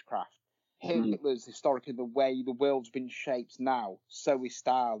of witchcraft. Hitler's historic in the way the world's been shaped now. So is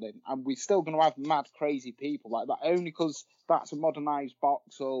Stalin, and we're still going to have mad, crazy people like that, only because that's a modernised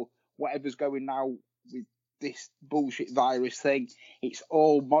box or whatever's going now with this bullshit virus thing, it's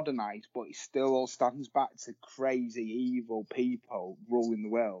all modernized, but it still all stands back to crazy, evil people ruling the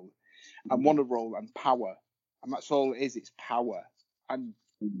world and want to rule and power. And that's all it is, it's power. And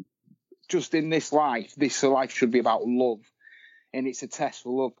just in this life should be about love. And it's a test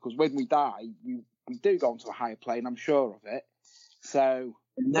for love, because when we die, we do go onto a higher plane, I'm sure of it. So,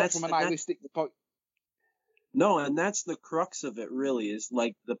 that's from an idealistic point. No, and that's the crux of it, really, is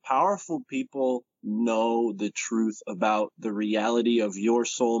like the powerful people know the truth about the reality of your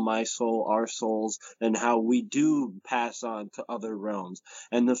soul, my soul, our souls, and how we do pass on to other realms.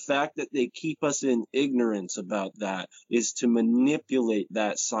 And the fact that they keep us in ignorance about that is to manipulate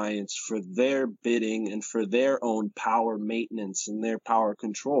that science for their bidding and for their own power maintenance and their power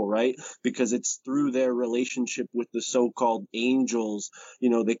control, right? Because it's through their relationship with the so-called angels.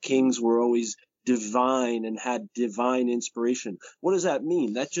 The kings were always divine and had divine inspiration. What does that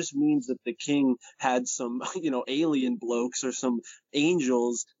mean? That just means that the king had some, alien blokes or some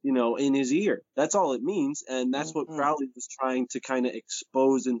angels, in his ear. That's all it means. And that's what Crowley was trying to kind of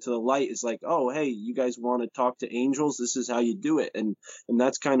expose into the light, is like, oh, hey, you guys want to talk to angels? This is how you do it. And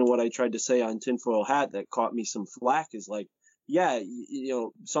that's kind of what I tried to say on Tinfoil Hat that caught me some flack, is like, yeah,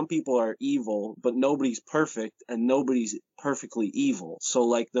 some people are evil, but nobody's perfect and nobody's perfectly evil. So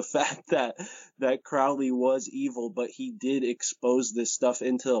like the fact that Crowley was evil, but he did expose this stuff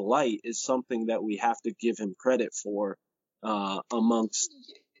into the light, is something that we have to give him credit for, amongst,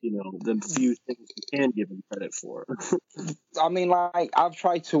 the few things we can give him credit for. I mean, like, I've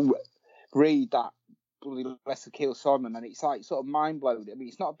tried to read that bloody Lester Keele Solomon, and it's like sort of mind blowing. I mean,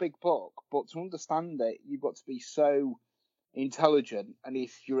 it's not a big book, but to understand it, you've got to be so intelligent, and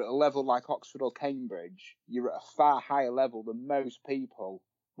if you're at a level like Oxford or Cambridge, you're at a far higher level than most people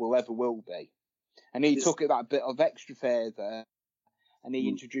will be. And he took it that bit of extra further, and he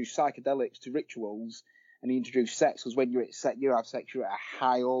introduced psychedelics to rituals, and he introduced sex, because when you have sex, you're at a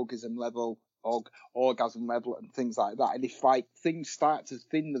high orgasm level, and things like that. And if like things start to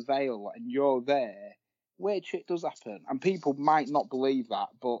thin the veil and you're there, weird shit does happen. And people might not believe that,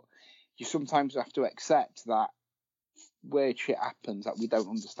 but you sometimes have to accept that weird shit happens that we don't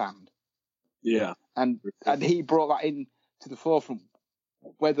understand. Yeah. And he brought that in to the forefront,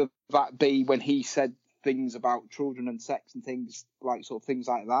 whether that be when he said things about children and sex and things like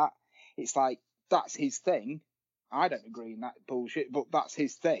that. It's like, that's his thing. I don't agree in that bullshit, but that's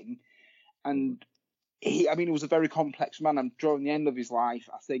his thing. And he was a very complex man, and during the end of his life,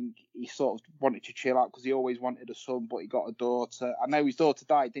 I think he sort of wanted to chill out, because he always wanted a son, but he got a daughter. I know his daughter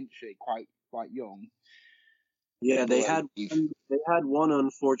died, didn't she? Quite young. Yeah, they had one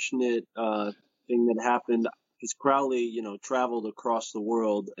unfortunate thing that happened, because Crowley, traveled across the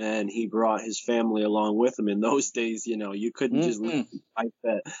world, and he brought his family along with him. In those days, you couldn't just leave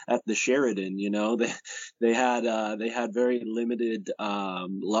at the Sheraton. They had very limited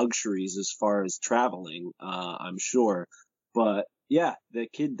luxuries as far as traveling, I'm sure. But yeah, the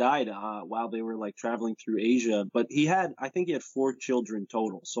kid died while they were like traveling through Asia. But I think he had 4 children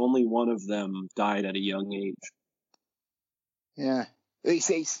total, so only one of them died at a young age. Yeah,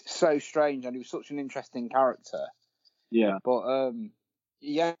 it's so strange, and he was such an interesting character. Yeah, but I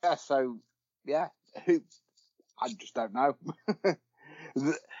just don't know.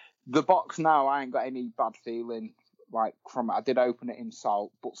 the box now, I ain't got any bad feeling like from it. I did open it in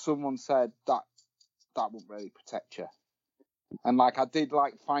salt, but someone said that won't really protect you. And like, I did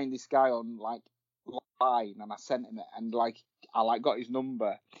like find this guy on like line, and I sent him it, and like I got his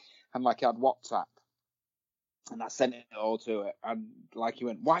number, and like he had WhatsApp. And I sent it all to it. And like, he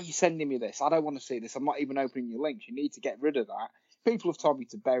went, why are you sending me this? I don't want to see this. I'm not even opening your links. You need to get rid of that. People have told me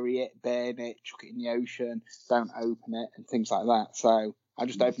to bury it, burn it, chuck it in the ocean, don't open it, and things like that. So I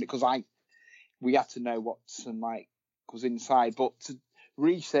just opened it because we had to know what's was inside. But to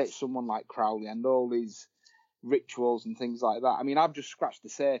research someone like Crowley and all his rituals and things like that, I mean, I've just scratched the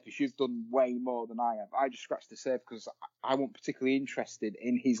surface. You've done way more than I have. I just scratched the surface because I wasn't particularly interested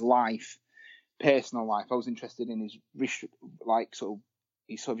in his personal life. I was interested in his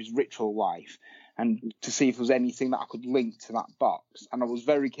his ritual life, and to see if there was anything that I could link to that box. And I was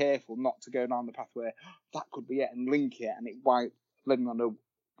very careful not to go down the path where that could be it and link it, and it led me on a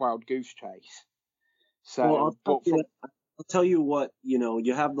wild goose chase. So, I'll tell you what,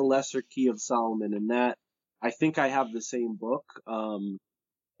 you have the Lesser Key of Solomon, and that, I think I have the same book.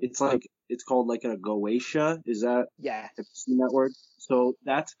 It's called like a Goetia. Is that? Yeah. Have you seen that word? So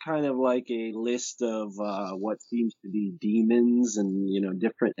that's kind of like a list of what seems to be demons and,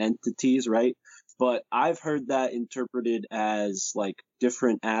 different entities, right? But I've heard that interpreted as like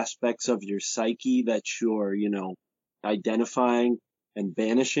different aspects of your psyche that you're, identifying and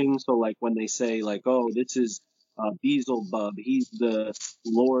banishing. So like when they say like, oh, this is Beelzebub, he's the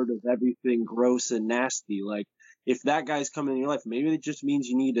lord of everything gross and nasty. Like if that guy's coming in your life, maybe it just means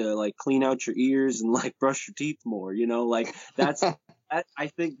you need to like clean out your ears and like brush your teeth more. You know, like that's I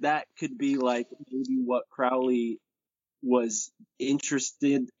think that could be like maybe what Crowley was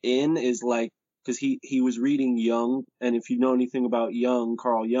interested in, is like, because he was reading Jung, and if you know anything about Jung,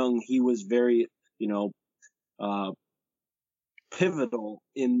 Carl Jung, he was very, you know, pivotal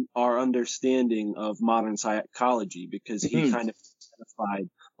in our understanding of modern psychology, because he kind of identified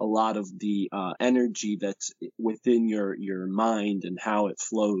a lot of the energy that's within your mind and how it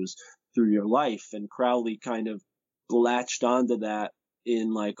flows through your life. And Crowley kind of latched onto that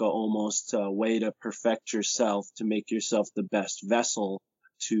in like almost a way to perfect yourself, to make yourself the best vessel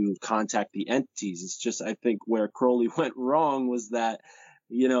to contact the entities. It's just, I think where Crowley went wrong was that,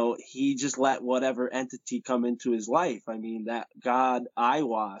 you know, he just let whatever entity come into his life. I mean, that god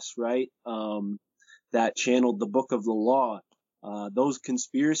Aiwass, right? That channeled the Book of the Law. Those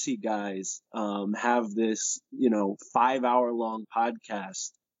conspiracy guys have this, you know, 5-hour long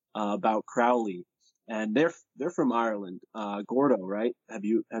podcast about Crowley, and they're from Ireland. Gordo, right? Have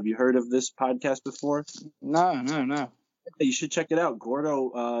you heard of this podcast before? No. You should check it out.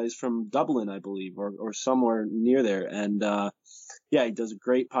 Gordo is from Dublin, I believe, or somewhere near there, and yeah, he does a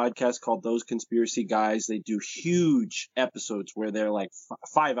great podcast called Those Conspiracy Guys. They do huge episodes where they're like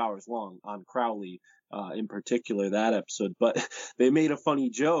 5 hours long on Crowley, in particular, that episode. But they made a funny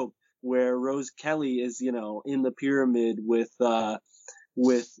joke where Rose Kelly is, you know, in the pyramid with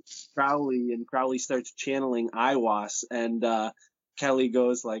Crowley, and Crowley starts channeling Aiwass, and Kelly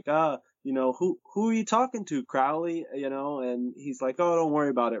goes like, you know, who are you talking to, Crowley? You know, and he's like, oh, don't worry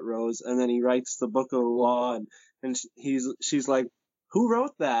about it, Rose. And then he writes the Book of the Law, and she's like, who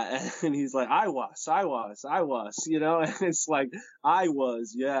wrote that? And he's like, Aiwass, you know, and it's like, I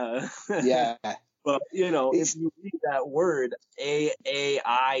was, yeah. Yeah. But, you know, if you read that word,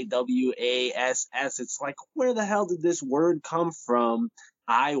 Aiwass, it's like, where the hell did this word come from?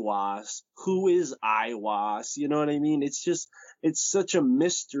 Aiwass. Who is Aiwass? You know what I mean? It's just, it's such a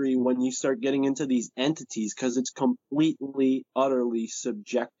mystery when you start getting into these entities, because it's completely, utterly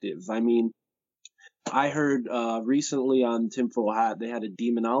subjective. I mean, I heard recently on Tinfoil Hat, they had a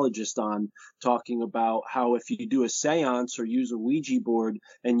demonologist on talking about how if you do a seance or use a Ouija board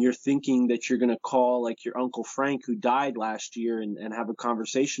and you're thinking that you're going to call like your Uncle Frank who died last year and have a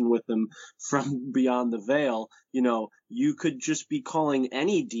conversation with him from beyond the veil, you know, you could just be calling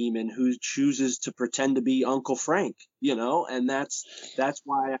any demon who chooses to pretend to be Uncle Frank, you know, and that's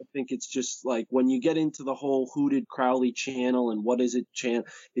why I think it's just like when you get into the whole who did Crowley channel and what is it channel,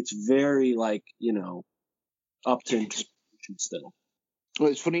 it's very like, you know, up to interpretation still.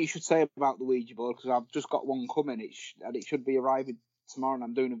 Well, it's funny you should say about the Ouija board, because I've just got one coming, and it should be arriving tomorrow, and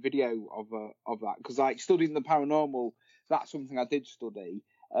I'm doing a video of that, because like studying the paranormal, that's something I did study.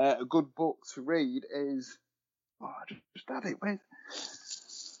 A good book to read is, I just had it with.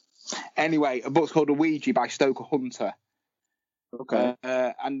 Anyway, a book's called A Ouija by Stoker Hunter. Okay.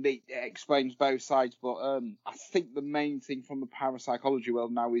 And it explains both sides, but I think the main thing from the parapsychology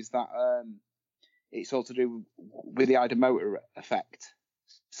world now is that it's all to do with the Idemotor effect.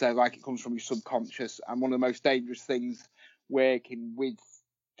 So, like, it comes from your subconscious, and one of the most dangerous things working with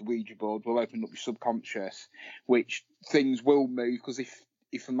the Ouija board will open up your subconscious, which things will move, because if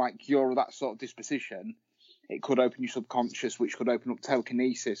like you're of that sort of disposition, it could open your subconscious, which could open up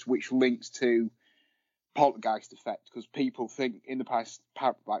telekinesis, which links to poltergeist effect, because people think in the past,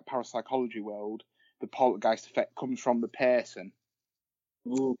 like parapsychology world, the poltergeist effect comes from the person.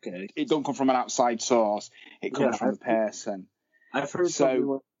 Okay. It don't come from an outside source. It comes from the person. I've heard something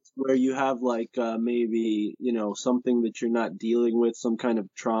like this where you have like maybe, you know, something that you're not dealing with, some kind of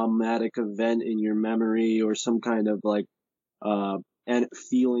traumatic event in your memory, or some kind of like and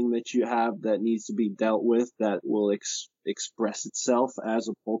feeling that you have that needs to be dealt with, that will express itself as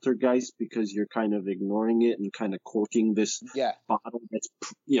a poltergeist, because you're kind of ignoring it and kind of corking this bottle that's,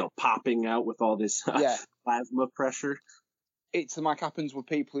 you know, popping out with all this plasma pressure. It's like happens with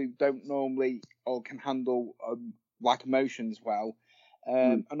people who don't normally or can handle like emotions well,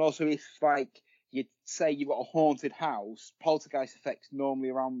 and also if like you say you've got a haunted house, poltergeist effect's normally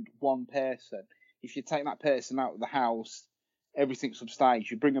around one person. If you take that person out of the house, everything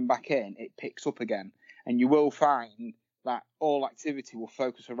subsides. You bring them back in, it picks up again, and you will find that all activity will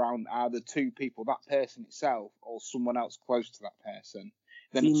focus around either two people, that person itself, or someone else close to that person.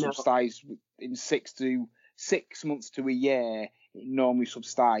 Then it subsides in 6 months to a year. It normally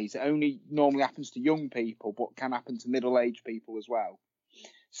subsides. It only normally happens to young people, but can happen to middle-aged people as well.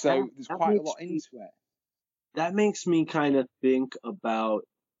 So there's quite a lot into it. that makes me kind of think about,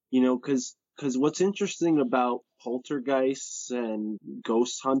 because what's interesting about poltergeists and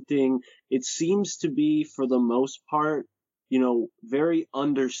ghost hunting, it seems to be, for the most part, very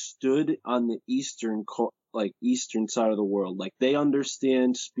understood on the eastern side of the world. Like, they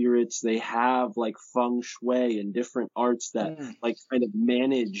understand spirits. They have like feng shui and different arts that like kind of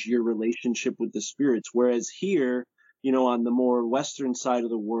manage your relationship with the spirits. Whereas here, on the more western side of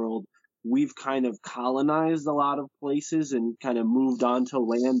the world, we've kind of colonized a lot of places and kind of moved on to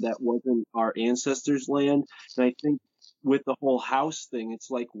land that wasn't our ancestors' land. And I think with the whole house thing, it's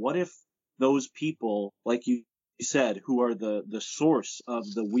like, what if those people, like you said, who are the source of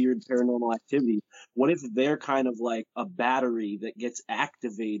the weird paranormal activity, what if they're kind of like a battery that gets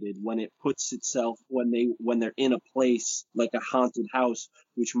activated when it puts itself, when they're in a place like a haunted house,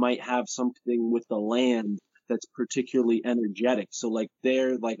 which might have something with the land that's particularly energetic. So like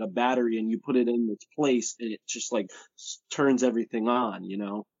they're like a battery, and you put it in its place and it just like turns everything on,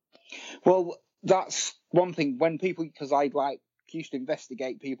 Well, that's one thing when people, because I used to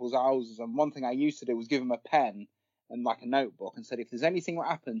investigate people's houses, and one thing I used to do was give them a pen and like a notebook and said, if there's anything that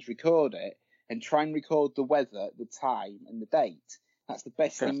happens, record it and try and record the weather, the time and the date. That's the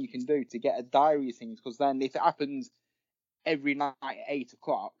best thing you can do to get a diary of things, because then if it happens every night at 8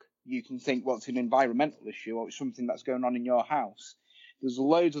 o'clock, you can think, well, it's an environmental issue or it's something that's going on in your house. There's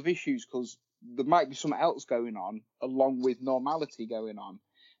loads of issues because there might be something else going on along with normality going on.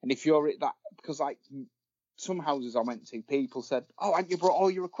 And if you're at that, because like some houses I went to, people said, oh, haven't you brought all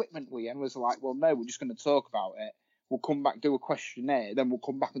your equipment with you? And I was like, well, no, we're just going to talk about it. We'll come back, do a questionnaire, then we'll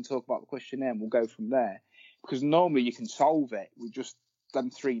come back and talk about the questionnaire, and we'll go from there. Because normally you can solve it with just them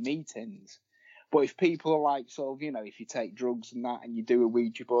 3 meetings. But if people are like, sort of, if you take drugs and that, and you do a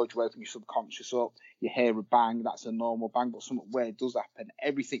Ouija board, you open your subconscious up, you hear a bang, that's a normal bang. But something weird does happen.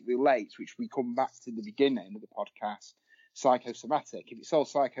 Everything relates, which we come back to the beginning of the podcast, psychosomatic. If it's all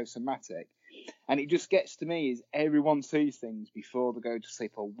psychosomatic, and it just gets to me, is everyone sees things before they go to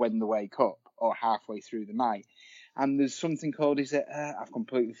sleep or when they wake up or halfway through the night. And there's something called, I've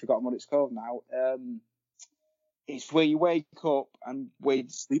completely forgotten what it's called now. It's where you wake up and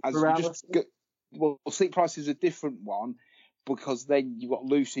sleep paralysis. Sleep paralysis is a different one, because then you've got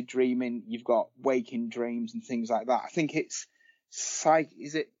lucid dreaming, you've got waking dreams and things like that. I think it's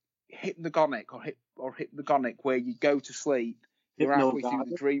is it hypnagogic or hypnagogic, where you go to sleep, you're halfway through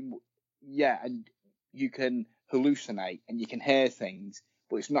the dream, and you can hallucinate and you can hear things,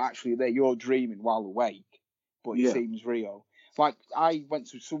 but it's not actually there. You're dreaming while awake, but it seems real. Like, I went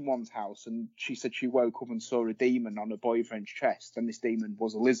to someone's house and she said she woke up and saw a demon on her boyfriend's chest, and this demon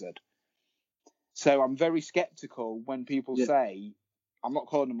was a lizard. So I'm very skeptical when people say, I'm not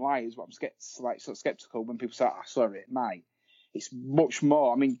calling them liars, but I'm skeptical when people say, I saw it at night. It's much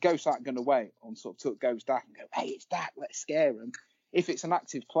more. I mean, ghosts aren't going to wait on sort of till it goes dark and go, hey, it's dark, let's scare them. If it's an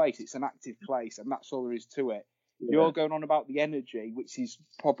active place, it's an active place, and that's all there is to it. Yeah. You're going on about the energy, which is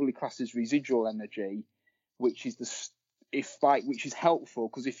probably classed as residual energy, which is which is helpful,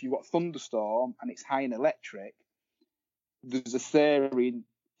 because if you've got thunderstorm and it's high in electric, there's a theory in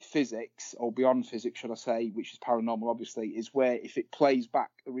physics, or beyond physics, should I say, which is paranormal, obviously, is where if it plays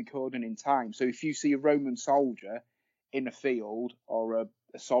back a recording in time. So if you see a Roman soldier in a field, or a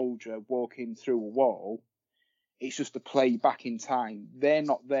soldier walking through a wall, it's just a play back in time. They're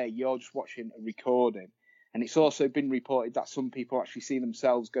not there. You're just watching a recording. And it's also been reported that some people actually see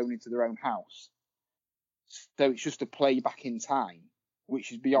themselves going into their own house. So it's just a play back in time,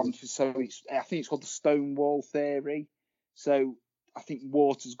 which is beyond. So I think it's called the Stonewall theory. So I think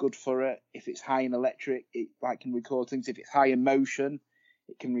water's good for it. If it's high in electric, it can record things. If it's high in motion,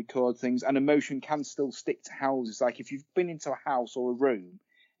 it can record things. And emotion can still stick to houses. Like if you've been into a house or a room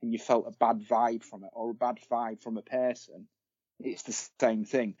and you felt a bad vibe from it, or a bad vibe from a person, it's the same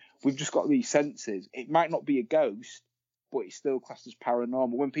thing. We've just got these senses. It might not be a ghost, but it's still classed as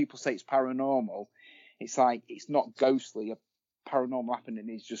paranormal. When people say it's paranormal, it's like it's not ghostly. A paranormal happening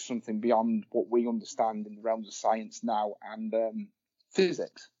is just something beyond what we understand in the realms of science now and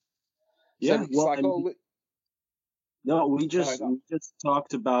physics. Yeah, So we just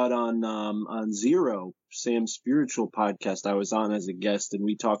talked about on Zero, Sam's spiritual podcast I was on as a guest, and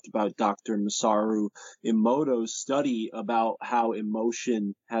we talked about Dr. Masaru Emoto's study about how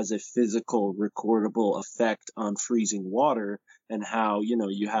emotion has a physical recordable effect on freezing water, and how,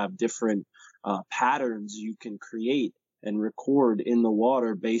 you have different patterns you can create and record in the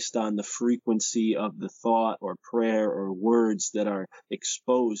water based on the frequency of the thought or prayer or words that are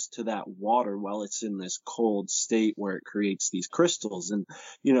exposed to that water while it's in this cold state where it creates these crystals. And,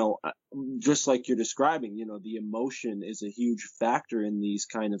 just like you're describing, the emotion is a huge factor in these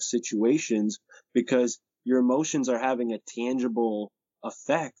kind of situations, because your emotions are having a tangible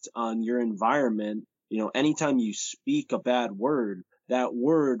effect on your environment. Anytime you speak a bad word, that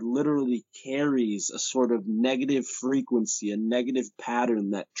word literally carries a sort of negative frequency, a negative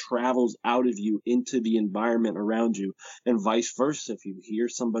pattern that travels out of you into the environment around you, and vice versa. If you hear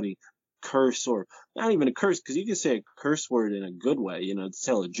somebody curse, or not even a curse, because you can say a curse word in a good way, to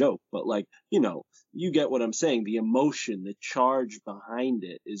tell a joke, but you get what I'm saying. The emotion, the charge behind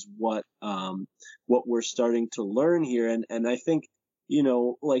it is what we're starting to learn here. And I think,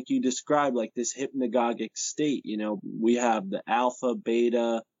 like you described, like this hypnagogic state, we have the alpha,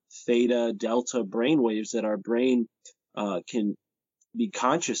 beta, theta, delta brainwaves that our brain can be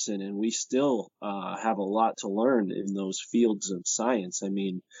conscious in, and we still have a lot to learn in those fields of science. I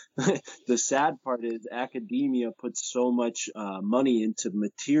mean, the sad part is academia puts so much money into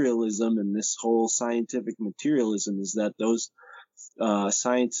materialism, and this whole scientific materialism is that those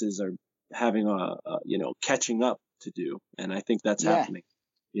sciences are having catching up to do, and I think that's happening,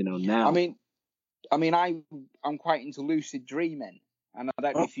 now. I'm quite into lucid dreaming, and I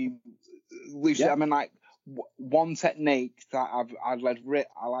don't know if you lucid. Yeah. I mean, like one technique that I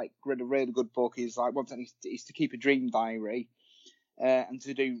read a really good book is like one technique is to keep a dream diary, and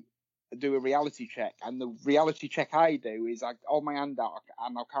to do a reality check. And the reality check I do is I hold my hand out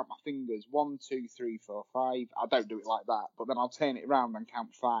and I'll count my fingers 1, 2, 3, 4, 5. I don't do it like that, but then I'll turn it around and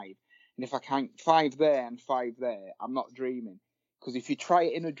count 5. And if I count 5 there and 5 there, I'm not dreaming. Because if you try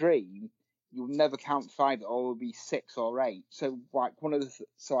it in a dream, you'll never count 5. It'll be 6 or 8. So like one of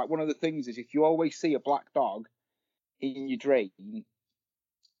the things is, if you always see a black dog in your dream,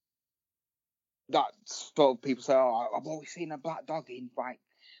 that's sort people say, "Oh, I've always seen a black dog in like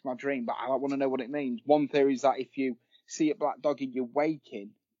my dream," but I don't want to know what it means. One theory is that if you see a black dog in your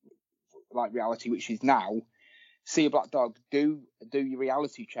waking, like reality, which is now, see a black dog, do your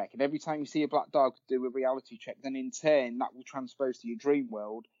reality check, and every time you see a black dog, do a reality check. Then in turn, that will transpose to your dream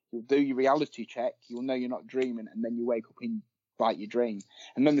world. You'll do your reality check, you'll know you're not dreaming, and then you wake up in like your dream.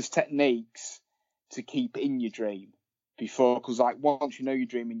 And then there's techniques to keep in your dream before, because like once you know you're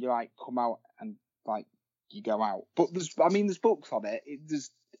dreaming, you like come out and like you go out. But there's books on it.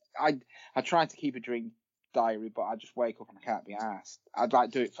 I try to keep a dream diary, but I just wake up and I can't be asked. I'd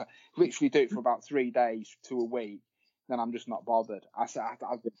like do it for about 3 days to a week, then I'm just not bothered.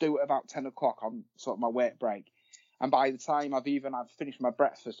 I'll do it about 10 o'clock on sort of my work break, and by the time I've finished my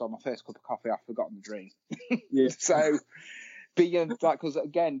breakfast or my first cup of coffee, I've forgotten the dream. Yeah. So being like, because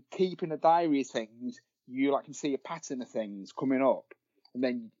again, keeping a diary of things, you like can see a pattern of things coming up, and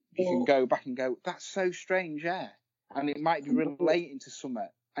then you can go back and go, that's so strange, yeah, and it might be relating to something.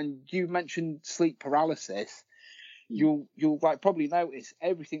 And you mentioned sleep paralysis. You'll like probably notice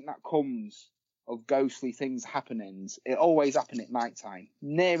everything that comes of ghostly things happenings, it always happens at night time.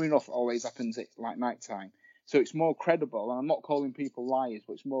 Near enough always happens at like night time. So it's more credible, and I'm not calling people liars,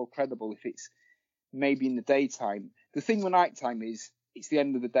 but it's more credible if it's maybe in the daytime. The thing with nighttime is it's the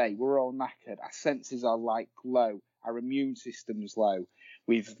end of the day. We're all knackered. Our senses are like low. Our immune system's low.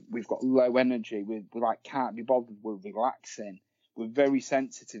 We've got low energy. We like can't be bothered. We're relaxing. We're very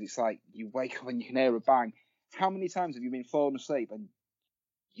sensitive. It's like you wake up and you can hear a bang. How many times have you been falling asleep and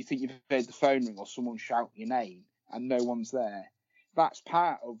you think you've heard the phone ring or someone shout your name and no one's there? That's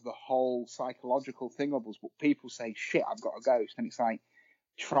part of the whole psychological thing of us. But people say, shit, I've got a ghost. And it's like,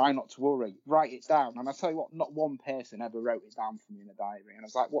 try not to worry. Write it down. And I tell you what, not one person ever wrote it down for me in a diary. And I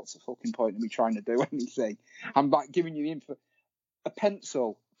was like, what's the fucking point of me trying to do anything? I'm like giving you the info. A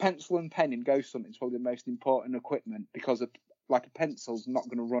pencil and pen in ghost hunting is probably the most important equipment, because like a pencil's not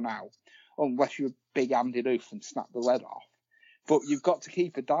going to run out unless you're a big-handed oof and snap the lead off. But you've got to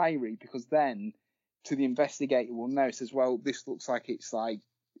keep a diary, because then to the investigator will know, says, well, this looks like it's like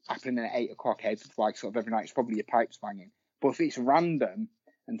happening at 8 o'clock like sort of every night. It's probably your pipes banging. But if it's random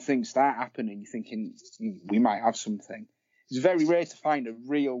and things start happening, you're thinking we might have something. It's very rare to find a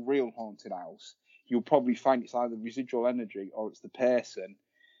real haunted house. You'll probably find it's either residual energy or it's the person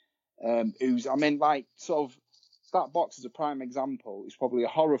who's, I mean, like sort of that box is a prime example. It's probably a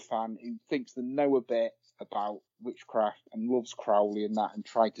horror fan who thinks they know a bit about witchcraft and loves Crowley and that and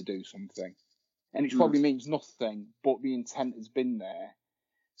tried to do something. And it probably means nothing, but the intent has been there.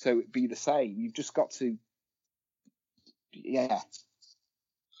 So it'd be the same. You've just got to, yeah.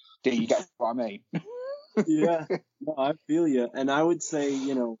 Do you get what I mean? Yeah, no, I feel you. And I would say,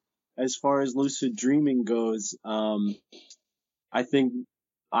 as far as lucid dreaming goes, I think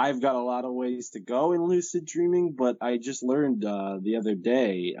I've got a lot of ways to go in lucid dreaming, but I just learned the other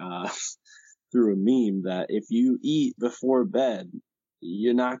day through a meme that if you eat before bed,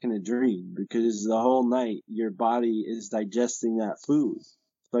 you're not going to dream, because the whole night your body is digesting that food.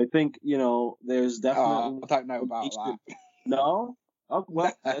 So I think, there's definitely I don't know about that. No? Oh,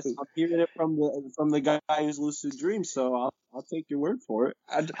 well, No. I'm hearing it from the guy who's lucid dreams, so I'll take your word for it.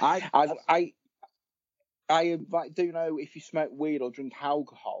 And I I do know if you smoke weed or drink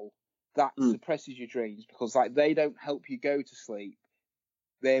alcohol, that suppresses your dreams because they don't help you go to sleep.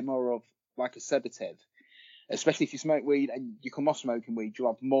 They're more of like a sedative. Especially if you smoke weed and you come off smoking weed,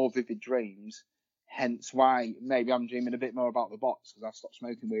 you'll have more vivid dreams. Hence why maybe I'm dreaming a bit more about the box because I've stopped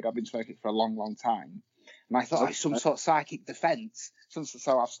smoking weed. I've been smoking for a long, long time. And I thought it was some sort of psychic defense.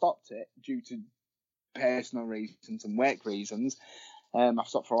 So I've stopped it due to personal reasons and work reasons. I've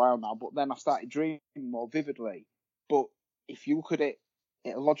stopped for a while now, but then I started dreaming more vividly. But if you look at it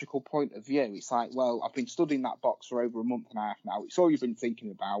at a logical point of view, it's like, well, I've been studying that box for over a month and a half now. It's all you've been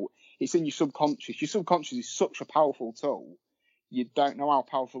thinking about. It's in your subconscious. Your subconscious is such a powerful tool. You don't know how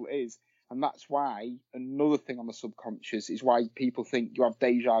powerful it is. And that's why another thing on the subconscious is why people think you have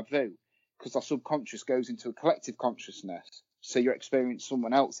deja vu, because our subconscious goes into a collective consciousness. So you experience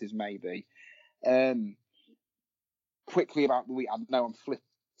someone else's maybe. Quickly about the week, I know I'm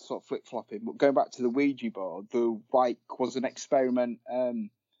flip-flopping, but going back to the Ouija board, the was an experiment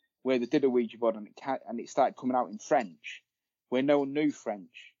where they did a Ouija board and it started coming out in French, where no one knew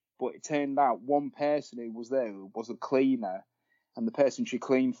French. But it turned out one person who was there was a cleaner, and the person she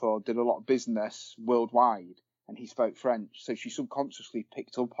cleaned for did a lot of business worldwide, and he spoke French, so she subconsciously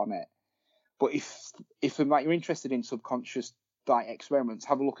picked up on it. But if you're interested in subconscious experiments,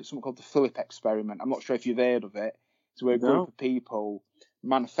 have a look at something called the Philip experiment. I'm not sure if you've heard of it. It's where a group of people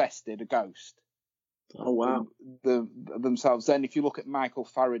manifested a ghost. Oh wow! Themselves. Then, if you look at Michael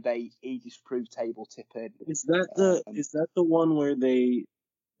Faraday, he disproved table tipping. Is that the one where they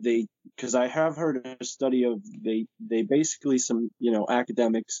because I have heard a study of they basically some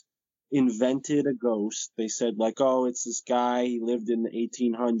academics invented a ghost. They said oh, it's this guy, he lived in the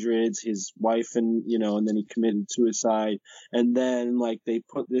 1800s, his wife and then he committed suicide, and then they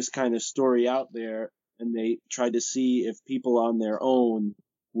put this kind of story out there and they tried to see if people on their own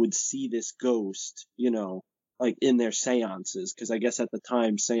would see this ghost, in their seances, because I guess at the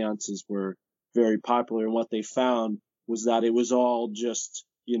time seances were very popular, and what they found was that it was all just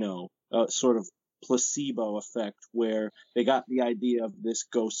a sort of placebo effect where they got the idea of this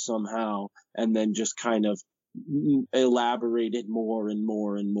ghost somehow and then just kind of elaborated more and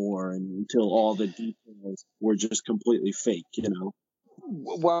more and more until all the details were just completely fake.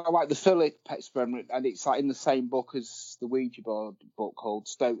 Well, like the Philip experiment, and it's in the same book as the Ouija board book called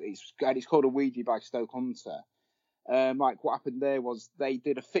Stoke. It's called A Ouija by Stoke Hunter. What happened there was they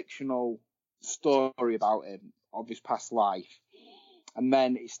did a fictional story about him of his past life, and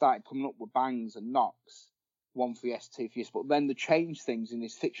then it started coming up with bangs and knocks, one for yes, two for yes. But then they changed things in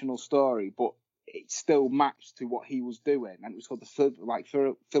this fictional story, but it still matched to what he was doing, and it was called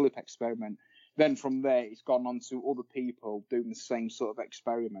the Philip experiment. Then from there, it's gone on to other people doing the same sort of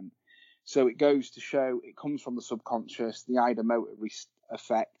experiment. So it goes to show it comes from the subconscious, the Ideamotor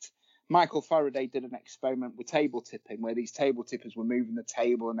effect. Michael Faraday did an experiment with table tipping, where these table tippers were moving the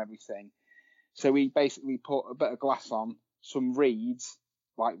table and everything. So he basically put a bit of glass on, some reeds,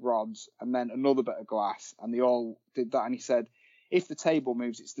 like rods, and then another bit of glass, and they all did that. And he said, if the table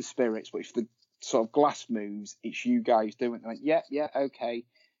moves, it's the spirits, but if the sort of glass moves, it's you guys doing it. They went, yeah, okay.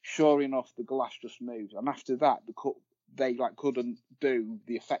 Sure enough, the glass just moved, and after that, they couldn't do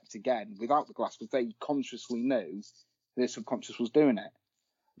the effect again without the glass because they consciously knew their subconscious was doing it.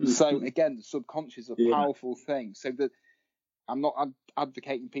 Mm-hmm. So again, the subconscious is a powerful thing. So that I'm not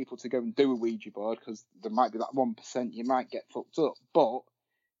advocating people to go and do a Ouija board because there might be that 1% you might get fucked up, but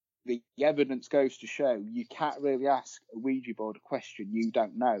the evidence goes to show you can't really ask a Ouija board a question you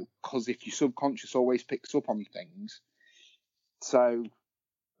don't know, because if your subconscious always picks up on things, so.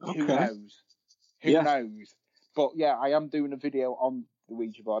 Okay. Who knows? But yeah, I am doing a video on the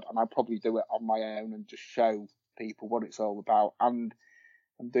Ouija board, and I'll probably do it on my own and just show people what it's all about. And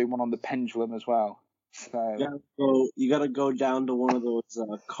I'm doing one on the pendulum as well. So you gotta go down to one of those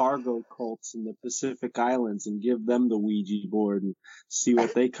cargo cults in the Pacific Islands and give them the Ouija board and see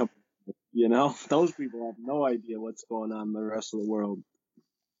what they come with. Those people have no idea what's going on in the rest of the world.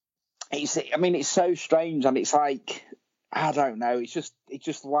 It's so strange, and it's I don't know. It's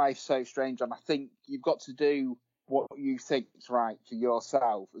just life's so strange, and I think you've got to do what you think is right for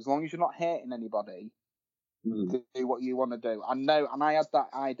yourself. As long as you're not hurting anybody, do what you want to do. I know, and I had that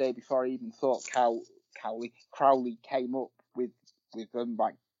idea before I even thought Crowley came up with them,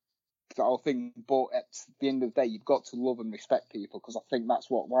 the whole thing. But at the end of the day, you've got to love and respect people, because I think that's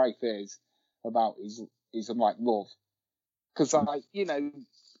what life is about. Is love, because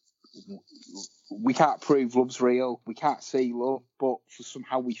we can't prove love's real. We can't see love, but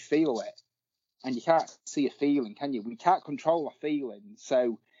somehow we feel it. And you can't see a feeling, can you? We can't control our feelings.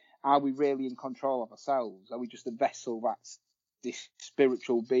 So are we really in control of ourselves? Are we just a vessel that's this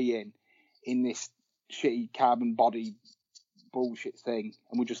spiritual being in this shitty carbon body bullshit thing,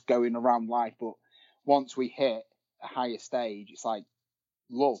 and we're just going around life? But once we hit a higher stage, it's like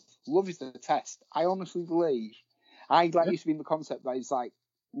love. Love is the test. I honestly believe. Used to be in the concept that it's like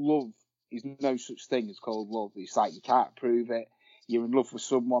love is no such thing as called love. It's like you can't prove it. You're in love with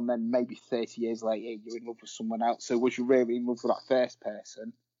someone, then maybe 30 years later you're in love with someone else. So was you really in love with that first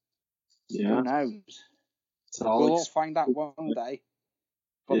person? Yeah. Who knows? We'll all find out one day.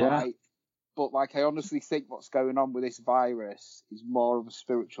 But yeah. I honestly think what's going on with this virus is more of a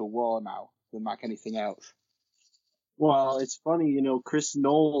spiritual war now than like anything else. Well, it's funny, Chris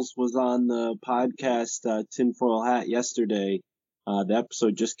Knowles was on the podcast Tinfoil Hat yesterday. The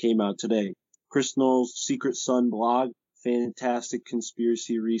episode just came out today. Chris Knowles' Secret Sun blog, fantastic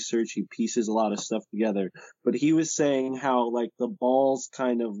conspiracy research. He pieces a lot of stuff together. But he was saying how, like, the ball's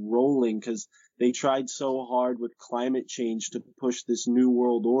kind of rolling because they tried so hard with climate change to push this new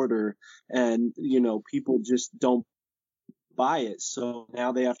world order, and, people just don't buy it. So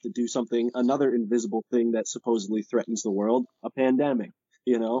now they have to do another invisible thing that supposedly threatens the world, a pandemic,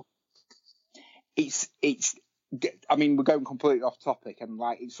 It's I mean, we're going completely off topic, and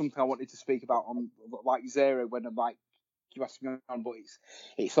like it's something I wanted to speak about on like Zero when I'm like you asked me on, but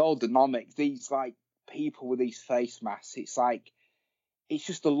it's all dynamic. These like people with these face masks, it's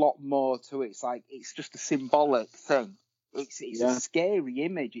just a lot more to it. It's just a symbolic thing. It's a scary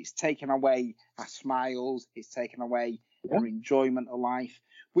image. It's taken away our smiles. It's taken away our enjoyment of life.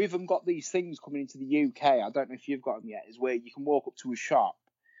 We haven't got these things coming into the UK. I don't know if you've got them yet. Is where you can walk up to a shop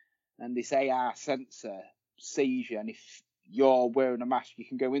and this AR sensor sees you, and if you're wearing a mask, you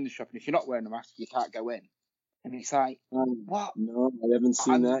can go in the shop, and if you're not wearing a mask, you can't go in. And it's like, what? No, I haven't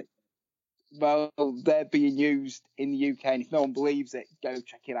seen that. Well, they're being used in the UK, and if no one believes it, go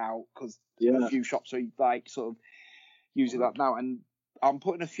check it out, because a few shops are like sort of using that now. And I'm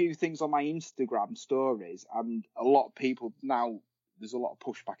putting a few things on my Instagram stories, and a lot of people now, there's a lot of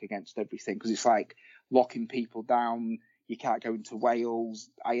pushback against everything, because it's like locking people down. You can't go into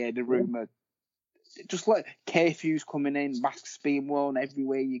Wales. I heard a rumour, just like curfews coming in, masks being worn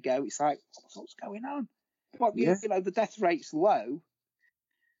everywhere you go. It's like, what's going on? Well, the death rate's low.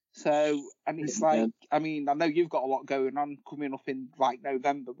 So, and it's like, I mean, I know you've got a lot going on coming up in like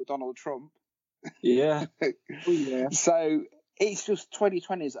November with Donald Trump. Yeah. So it's just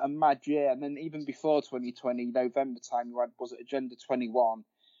 2020 is a mad year. And then even before 2020, November time, you had, was it Agenda 21?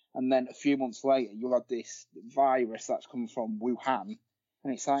 And then a few months later, you had this virus that's come from Wuhan.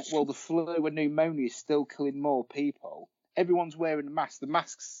 And it's like, well, the flu and pneumonia is still killing more people. Everyone's wearing a mask. The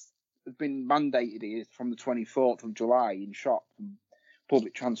masks have been mandated here from the 24th of July in shops, and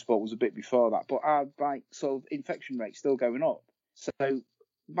public transport was a bit before that. But our sort of infection rate's still going up. So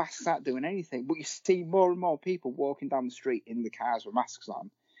masks aren't doing anything. But you see more and more people walking down the street in the cars with masks on.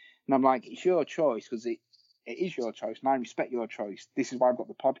 And I'm like, it's your choice, because it is your choice, and I respect your choice. This is why I've got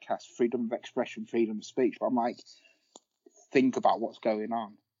the podcast, freedom of expression, freedom of speech. But I'm like, think about what's going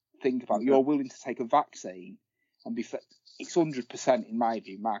on. Think about you're willing to take a vaccine and it's 100% in my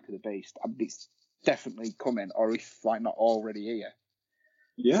view, mark of the beast. And it's definitely coming, or if like not already here.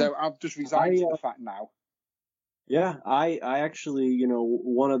 Yeah. So I've just resigned to the fact now. Yeah, I actually,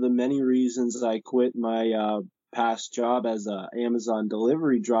 one of the many reasons I quit my past job as a Amazon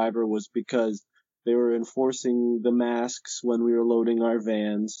delivery driver was because they were enforcing the masks when we were loading our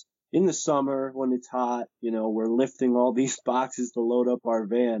vans. In the summer, when it's hot, we're lifting all these boxes to load up our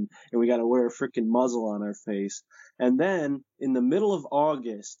van, and we got to wear a freaking muzzle on our face. And then in the middle of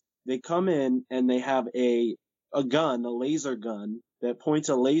August, they come in and they have a gun, a laser gun, that points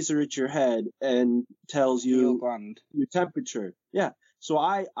a laser at your head and tells you your temperature. Yeah. So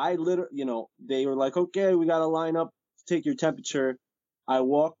I literally, they were like, okay, we got to line up to take your temperature. I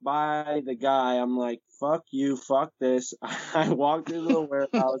walk by the guy. I'm like, fuck you, fuck this. I walked into the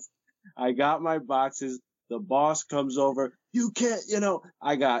warehouse. I got my boxes. The boss comes over. You can't,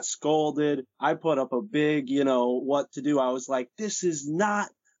 I got scolded. I put up a big, what to do. I was like, this is not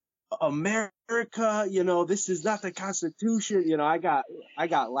America. This is not the Constitution. I got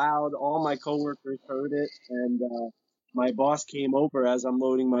loud. All my coworkers heard it. And my boss came over as I'm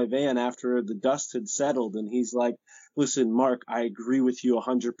loading my van after the dust had settled. And he's like, listen, Mark, I agree with you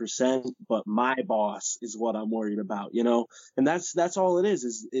 100%, but my boss is what I'm worried about, and that's all it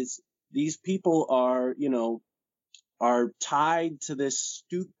is these people are tied to this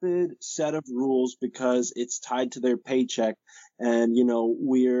stupid set of rules because it's tied to their paycheck. And,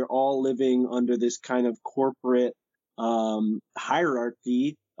 we're all living under this kind of corporate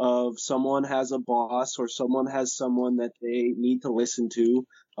hierarchy of someone has a boss or someone has someone that they need to listen to.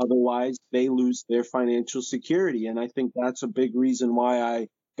 Otherwise, they lose their financial security. And I think that's a big reason why I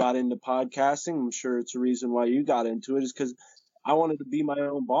got into podcasting. I'm sure it's a reason why you got into it, is because I wanted to be my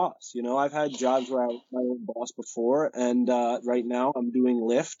own boss. I've had jobs where I was my own boss before, and right now I'm doing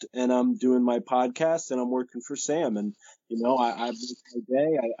Lyft and I'm doing my podcast and I'm working for Sam. And I make my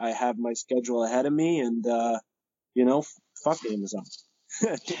day. I have my schedule ahead of me, and fuck Amazon.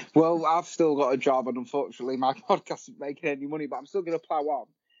 Well, I've still got a job, and unfortunately my podcast isn't making any money, but I'm still going to plow on.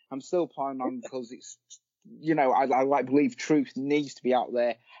 I'm still plowing on because it's, I believe truth needs to be out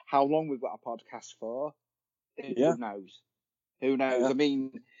there. How long we've got a podcast for, who knows? Who knows? Yeah. I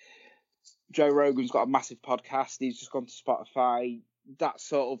mean, Joe Rogan's got a massive podcast. He's just gone to Spotify. That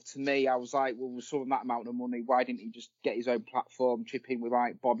sort of, to me, I was like, well, with some of that amount of money, why didn't he just get his own platform, chip in with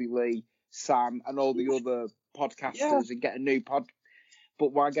like Bobby Lee, Sam, and all the other podcasters and get a new pod?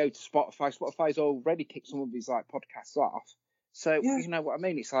 But why go to Spotify? Spotify's already kicked some of his like podcasts off. So you know what I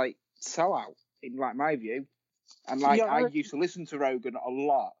mean? It's like sellout in like my view. And like I used to listen to Rogan a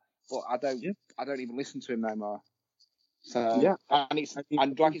lot, but I don't even listen to him no more. So and it's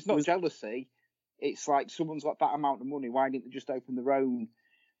not jealousy. It's like someone's got that amount of money. Why didn't they just open their own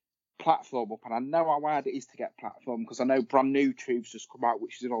platform up? And I know how hard it is to get platform, because I know brand new Tube's just come out,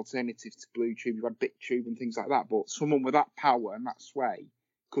 which is an alternative to Blue Tube. You had BitTube and things like that, but someone with that power and that sway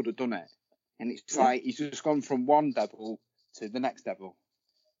could have done it. And it's like he's just gone from one devil to the next devil.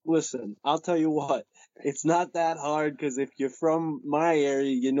 Listen, I'll tell you what, it's not that hard, because if you're from my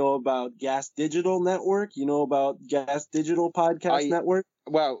area, you know about Gas Digital Network, you know about Gas Digital Podcast Network.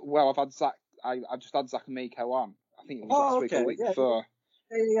 Well, I've had Zach. I just had Zach and Miko on. I think it was last week or week before.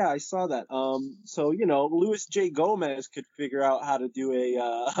 Yeah, I saw that. So Louis J. Gomez could figure out how to do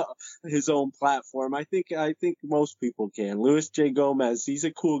his own platform. I think most people can. Louis J. Gomez, he's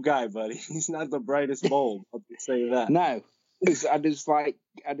a cool guy, buddy. He's not the brightest bulb. I'll say that. No, I just like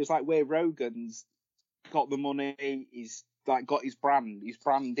where Rogan's got the money. He's like got his brand. His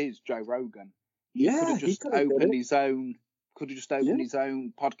brand is Joe Rogan. He could have just opened his own. Could have just opened his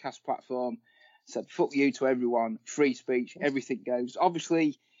own podcast platform. Said fuck you to everyone, free speech, everything goes.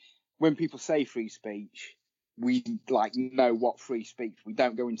 Obviously, when people say free speech, we like know what free speech. We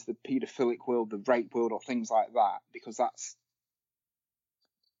don't go into the paedophilic world, the rape world, or things like that, because that's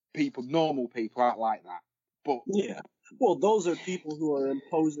normal people aren't like that. But well, those are people who are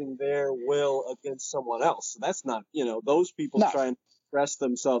imposing their will against someone else. So that's not, those people trying to express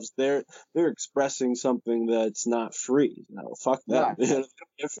themselves. They're expressing something that's not free. No, fuck that.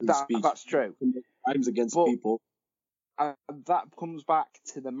 That's true. Crimes against people. That comes back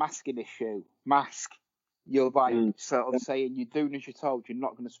to the masking issue. Mask. You're like sort of saying you're doing as you're told. You're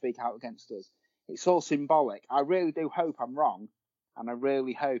not going to speak out against us. It's all symbolic. I really do hope I'm wrong, and I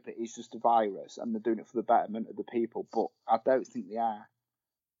really hope it is just a virus and they're doing it for the betterment of the people. But I don't think they are.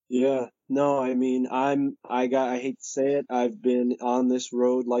 Yeah, no, I mean, I hate to say it, I've been on this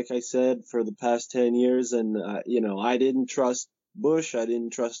road, like I said, for the past 10 years, and, I didn't trust Bush, I didn't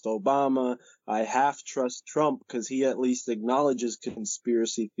trust Obama, I half trust Trump, because he at least acknowledges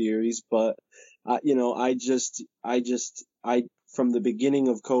conspiracy theories, but, from the beginning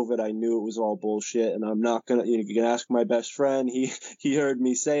of COVID, I knew it was all bullshit, and I'm not gonna, you can ask my best friend, he heard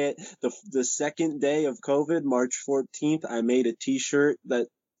me say it. The second day of COVID, March 14th, I made a t-shirt that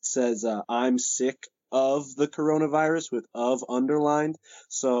says I'm sick of the coronavirus with "of" underlined.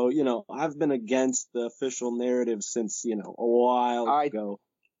 So I've been against the official narrative since a while ago.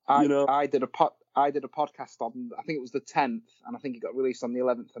 I did a podcast on, I think it was the 10th, and I think it got released on the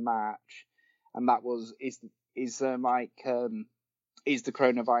 11th of March, and that was is the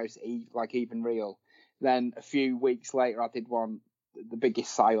coronavirus even real? Then a few weeks later, I did one, the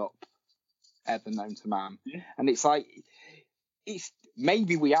biggest psyop ever known to man, and it's like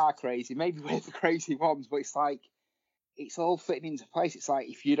maybe we are crazy, maybe we're the crazy ones, but it's like it's all fitting into place. It's like,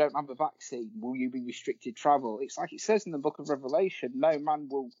 if you don't have a vaccine, will you be restricted travel? It's like it says in the book of Revelation, no man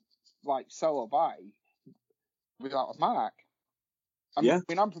will sell or buy without a mark. I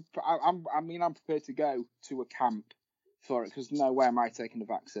mean, I'm prepared to go to a camp for it, because no way am I taking the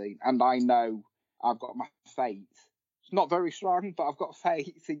vaccine, and I know I've got my faith. It's not very strong, but I've got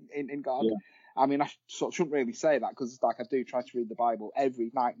faith in God. Yeah. I mean, I shouldn't really say that, because I do try to read the Bible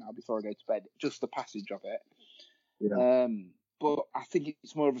every night now before I go to bed, just the passage of it. Yeah. But I think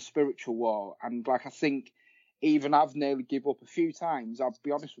it's more of a spiritual war, and I think even I've nearly give up a few times. I'll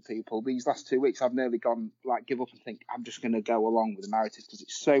be honest with people, these last 2 weeks I've nearly gone give up and think I'm just going to go along with the narrative, because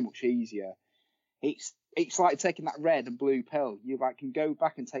it's so much easier. It's it's like taking that red and blue pill. You like can go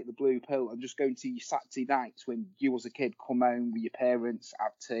back and take the blue pill and just go into your Saturday nights when you as a kid come home with your parents,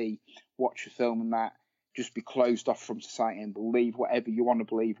 have tea, watch a film and that, just be closed off from society and believe whatever you want to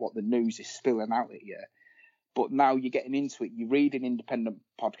believe, what the news is spilling out at you. But now you're getting into it. You read an independent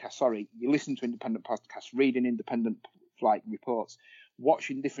podcast. Sorry, you listen to independent podcasts, reading independent like reports,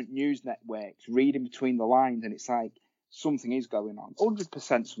 watching different news networks, reading between the lines, and it's like something is going on. 100%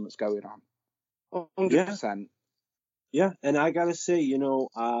 something's going on. 100%. Yeah, and I gotta say,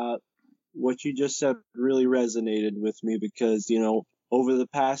 what you just said really resonated with me because, over the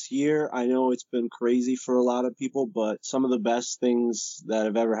past year, I know it's been crazy for a lot of people, but some of the best things that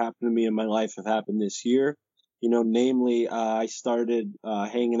have ever happened to me in my life have happened this year. Namely, I started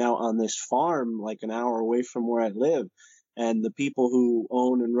hanging out on this farm like an hour away from where I live. And the people who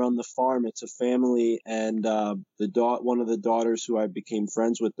own and run the farm, it's a family, and one of the daughters who I became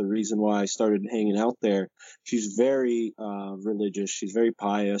friends with, the reason why I started hanging out there, she's very religious. She's very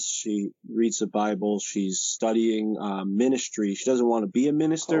pious. She reads the Bible. She's studying ministry. She doesn't want to be a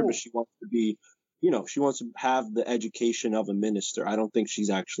minister, but she wants to be, she wants to have the education of a minister. I don't think she's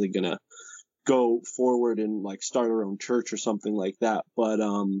actually going to go forward and like start her own church or something like that.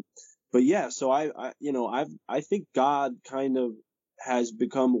 But yeah, so I think God kind of has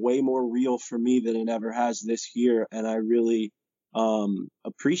become way more real for me than it ever has this year. And I really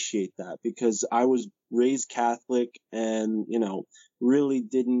appreciate that because I was raised Catholic and, really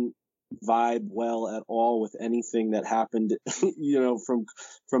didn't vibe well at all with anything that happened, from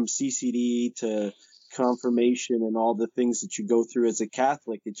CCD to confirmation and all the things that you go through as a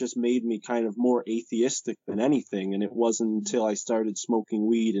Catholic. It just made me kind of more atheistic than anything. And it wasn't until I started smoking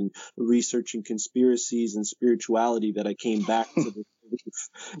weed and researching conspiracies and spirituality that I came back to the belief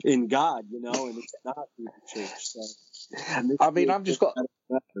in God, and it's not through the church. So, I've just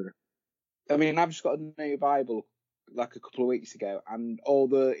got a new Bible like a couple of weeks ago, and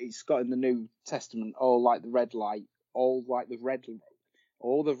it's got in the New Testament all like the red light, all the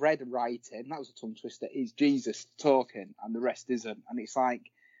red writing, that was a tongue twister, is Jesus talking and the rest isn't. And it's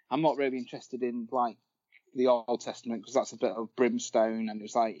like, I'm not really interested in like the Old Testament because that's a bit of brimstone. And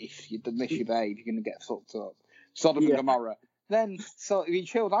it's like, if you don't miss your babe, you're going to get fucked up. Sodom and Gomorrah. Then so he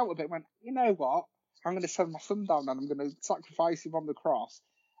chilled out a bit and went, you know what? I'm going to send my son down and I'm going to sacrifice him on the cross.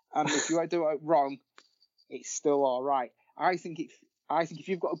 And if you do it wrong, it's still all right. I think if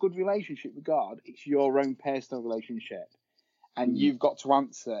you've got a good relationship with God, it's your own personal relationship. And you've got to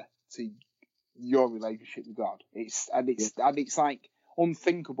answer to your relationship with God. It's like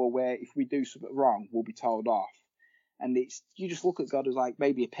unthinkable where if we do something wrong, we'll be told off. And you just look at God as like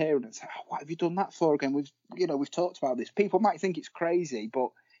maybe a parent and say, oh, what have you done that for again? We've talked about this. People might think it's crazy, but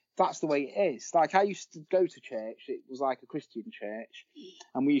that's the way it is. Like I used to go to church. It was like a Christian church,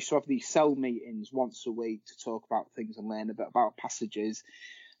 and we used to have these cell meetings once a week to talk about things and learn a bit about passages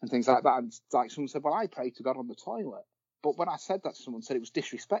and things like that. And like someone said, well, I pray to God on the toilet. But when I said that, someone said it was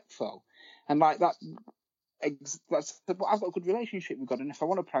disrespectful. And like that, but I've got a good relationship with God. And if I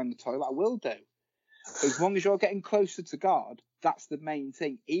want to pray on the toilet, I will do. As long as you're getting closer to God, that's the main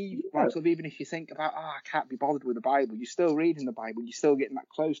thing. Even if you think about, I can't be bothered with the Bible, you're still reading the Bible, you're still getting that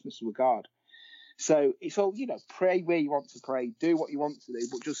closeness with God. So it's all, pray where you want to pray, do what you want to do,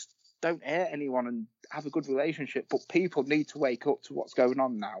 but just don't hurt anyone and have a good relationship. But people need to wake up to what's going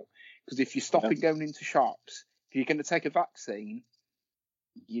on now. Because if you're stopping going into shops, if you're going to take a vaccine,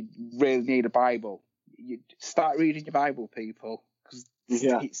 you really need a Bible. You start reading your Bible, people, because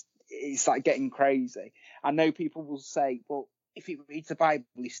it's like getting crazy. I know people will say, well, if he reads the Bible,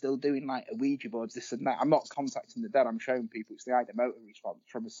 he's still doing like a Ouija boards, this and that. I'm not contacting the dead. I'm showing people it's the ideomotor response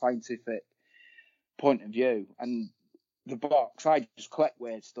from a scientific point of view. And the box, I just collect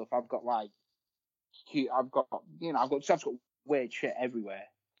weird stuff. I've got weird shit everywhere.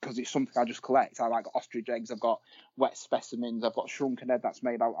 Because it's something I just collect. I like ostrich eggs. I've got wet specimens. I've got shrunken head that's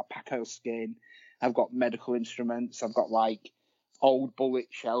made out of alpaca skin. I've got medical instruments. I've got like old bullet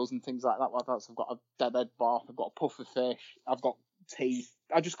shells and things like that. I've got a deadhead bath. I've got a puffer fish. I've got teeth.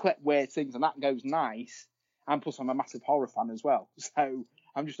 I just collect weird things, and that goes nice. And plus, I'm a massive horror fan as well. So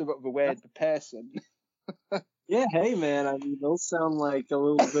I'm just a bit of a weird person. Yeah, hey man. I mean, those sound like a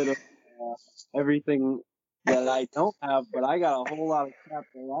little bit of everything that I don't have, but I got a whole lot of crap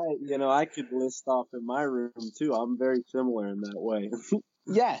that I could list off in my room too. I'm very similar in that way.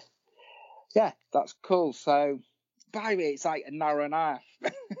 Yeah, that's cool. So, by the way, it's like an hour and a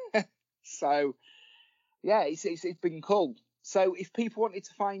half. So, yeah, it's been cool. So, if people wanted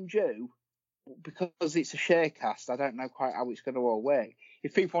to find you, because it's a sharecast, I don't know quite how it's going to all work.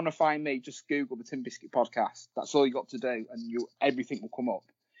 If people want to find me, just Google the Tin Biscuit Podcast. That's all you got to do, and everything will come up.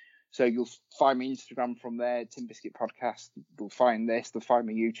 So you'll find my Instagram from there, Tin Biscuit Podcast. They'll find this. They'll find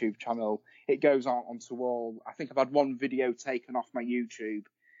my YouTube channel. It goes on onto all. I think I've had one video taken off my YouTube,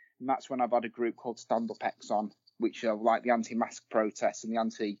 and that's when I've had a group called Stand Up X on, which are like the anti-mask protests and the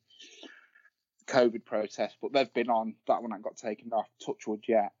anti-COVID protests. But they've been on. That one I got taken off. Touch wood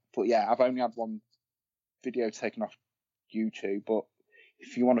yet. But yeah, I've only had one video taken off YouTube. But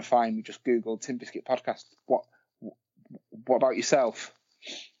if you want to find me, just Google Tin Biscuit Podcast. What about yourself?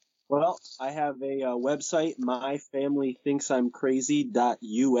 Well, I have a website,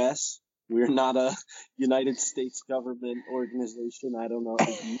 myfamilythinksimcrazy.us. We're not a United States government organization. I don't know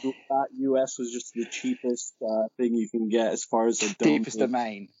if .us was just the cheapest thing you can get as far as a cheapest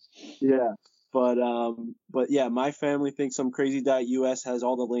domain. Yeah, but yeah, myfamilythinksimcrazy.us has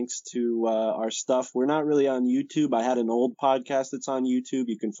all the links to our stuff. We're not really on YouTube. I had an old podcast that's on YouTube.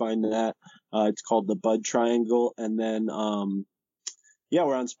 You can find that. It's called The Bud Triangle, and then yeah,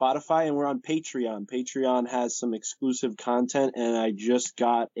 we're on Spotify and we're on Patreon. Patreon has some exclusive content, and I just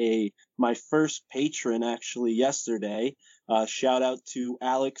got my first patron actually yesterday. Shout out to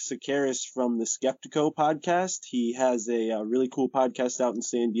Alex Sakaris from the Skeptico podcast. He has a really cool podcast out in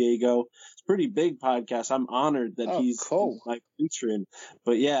San Diego. It's a pretty big podcast. I'm honored that he's cool. My patron.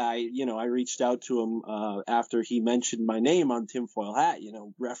 But yeah, I reached out to him after he mentioned my name on Tinfoil Hat,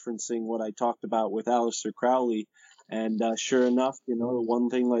 referencing what I talked about with Aleister Crowley. And sure enough, one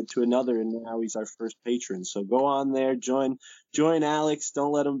thing led to another, and now he's our first patron. So go on there, join Alex.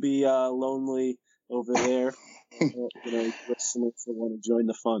 Don't let him be lonely over there. Listeners that want to join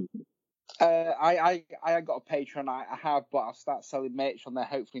the fun. I got a Patreon. I have, but I'll start selling merch on there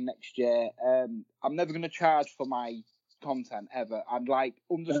hopefully next year. I'm never going to charge for my content ever. I'd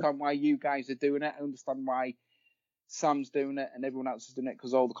understand why you guys are doing it. I understand why Sam's doing it and everyone else is doing it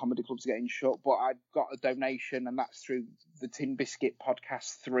because all the comedy clubs are getting shut. But I've got a donation, and that's through the Tin Biscuit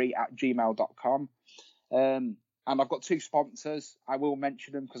Podcast 3@gmail.com. And I've got two sponsors. I will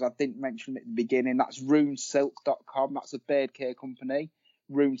mention them because I didn't mention them at the beginning. That's runesilk.com. That's a beard care company.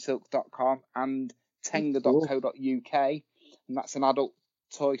 runesilk.com and tenga.co.uk. And that's an adult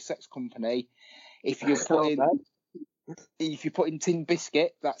toy sex company. If you put in Tin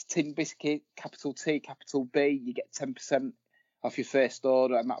Biscuit, that's Tin Biscuit, capital T, capital B, you get 10% off your first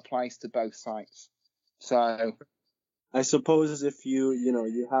order, and that applies to both sites. So I suppose if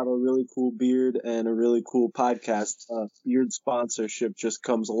you have a really cool beard and a really cool podcast, beard sponsorship just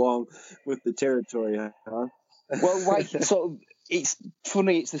comes along with the territory, huh? Well, it's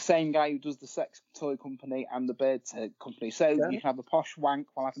funny, it's the same guy who does the sex toy company and the beard company. So you can have a posh wank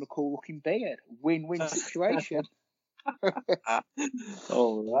while having a cool looking beard. Win-win situation.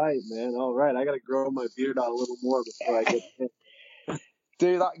 All right, man. All right. I got to grow my beard out a little more before I get hit.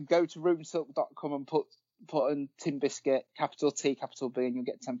 Do that. Go to runesilk.com and put in Tin Biscuit, capital T, capital B, and you'll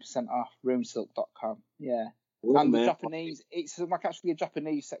get 10% off. runesilk.com. Yeah. Ooh, and man. The Japanese, it's actually a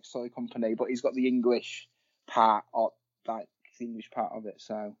Japanese sex toy company, but he's got the English part of the English part of it.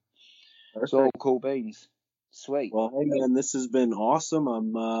 So it's all cool beans. Sweet. Well, hey man, this has been awesome.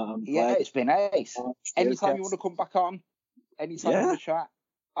 I'm glad. It's been ace. Anytime you want to come back on, anytime you want to chat,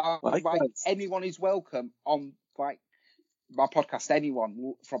 anyone is welcome on my podcast.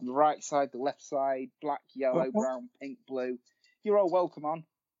 Anyone from the right side, the left side, black, yellow, brown, pink, blue, you're all welcome on.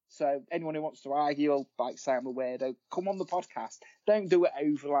 So anyone who wants to argue or say I'm a weirdo, come on the podcast. Don't do it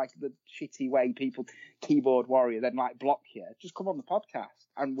over the shitty way people keyboard warrior then block you. Just come on the podcast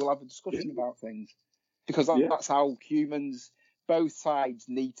and we'll have a discussion about things. Because that's how humans, both sides,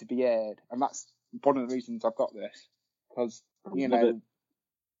 need to be aired. And that's one of the reasons I've got this. Because,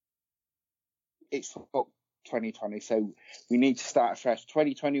 it's 2020, so we need to start fresh.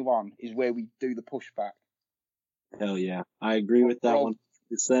 2021 is where we do the pushback. Hell yeah. I agree with that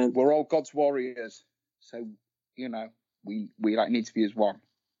 100%. We're all God's warriors. So, we need to be as one.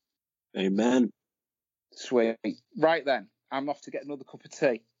 Amen. Sweet. Right then, I'm off to get another cup of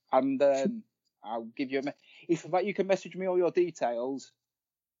tea. And I'll give you if you can message me all your details,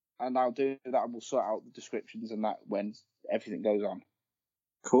 and I'll do that, and we'll sort out the descriptions and that when everything goes on.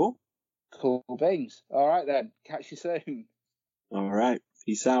 Cool beans. All right then, catch you soon. All right,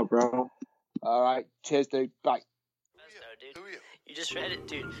 peace out, bro. All right, cheers, dude. Bye. Who are you? You just read it,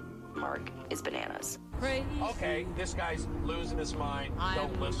 dude. Mark is bananas. Crazy. Okay, this guy's losing his mind.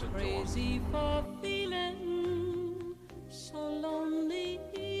 Don't listen to him. Crazy for feeling so lonely.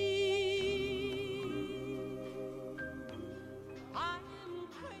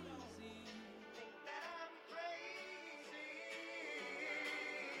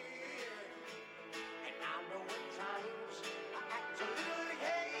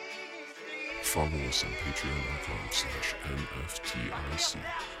 Follow us on patreon.com/NFTIC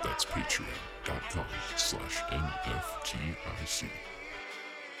That's patreon.com/NFTIC.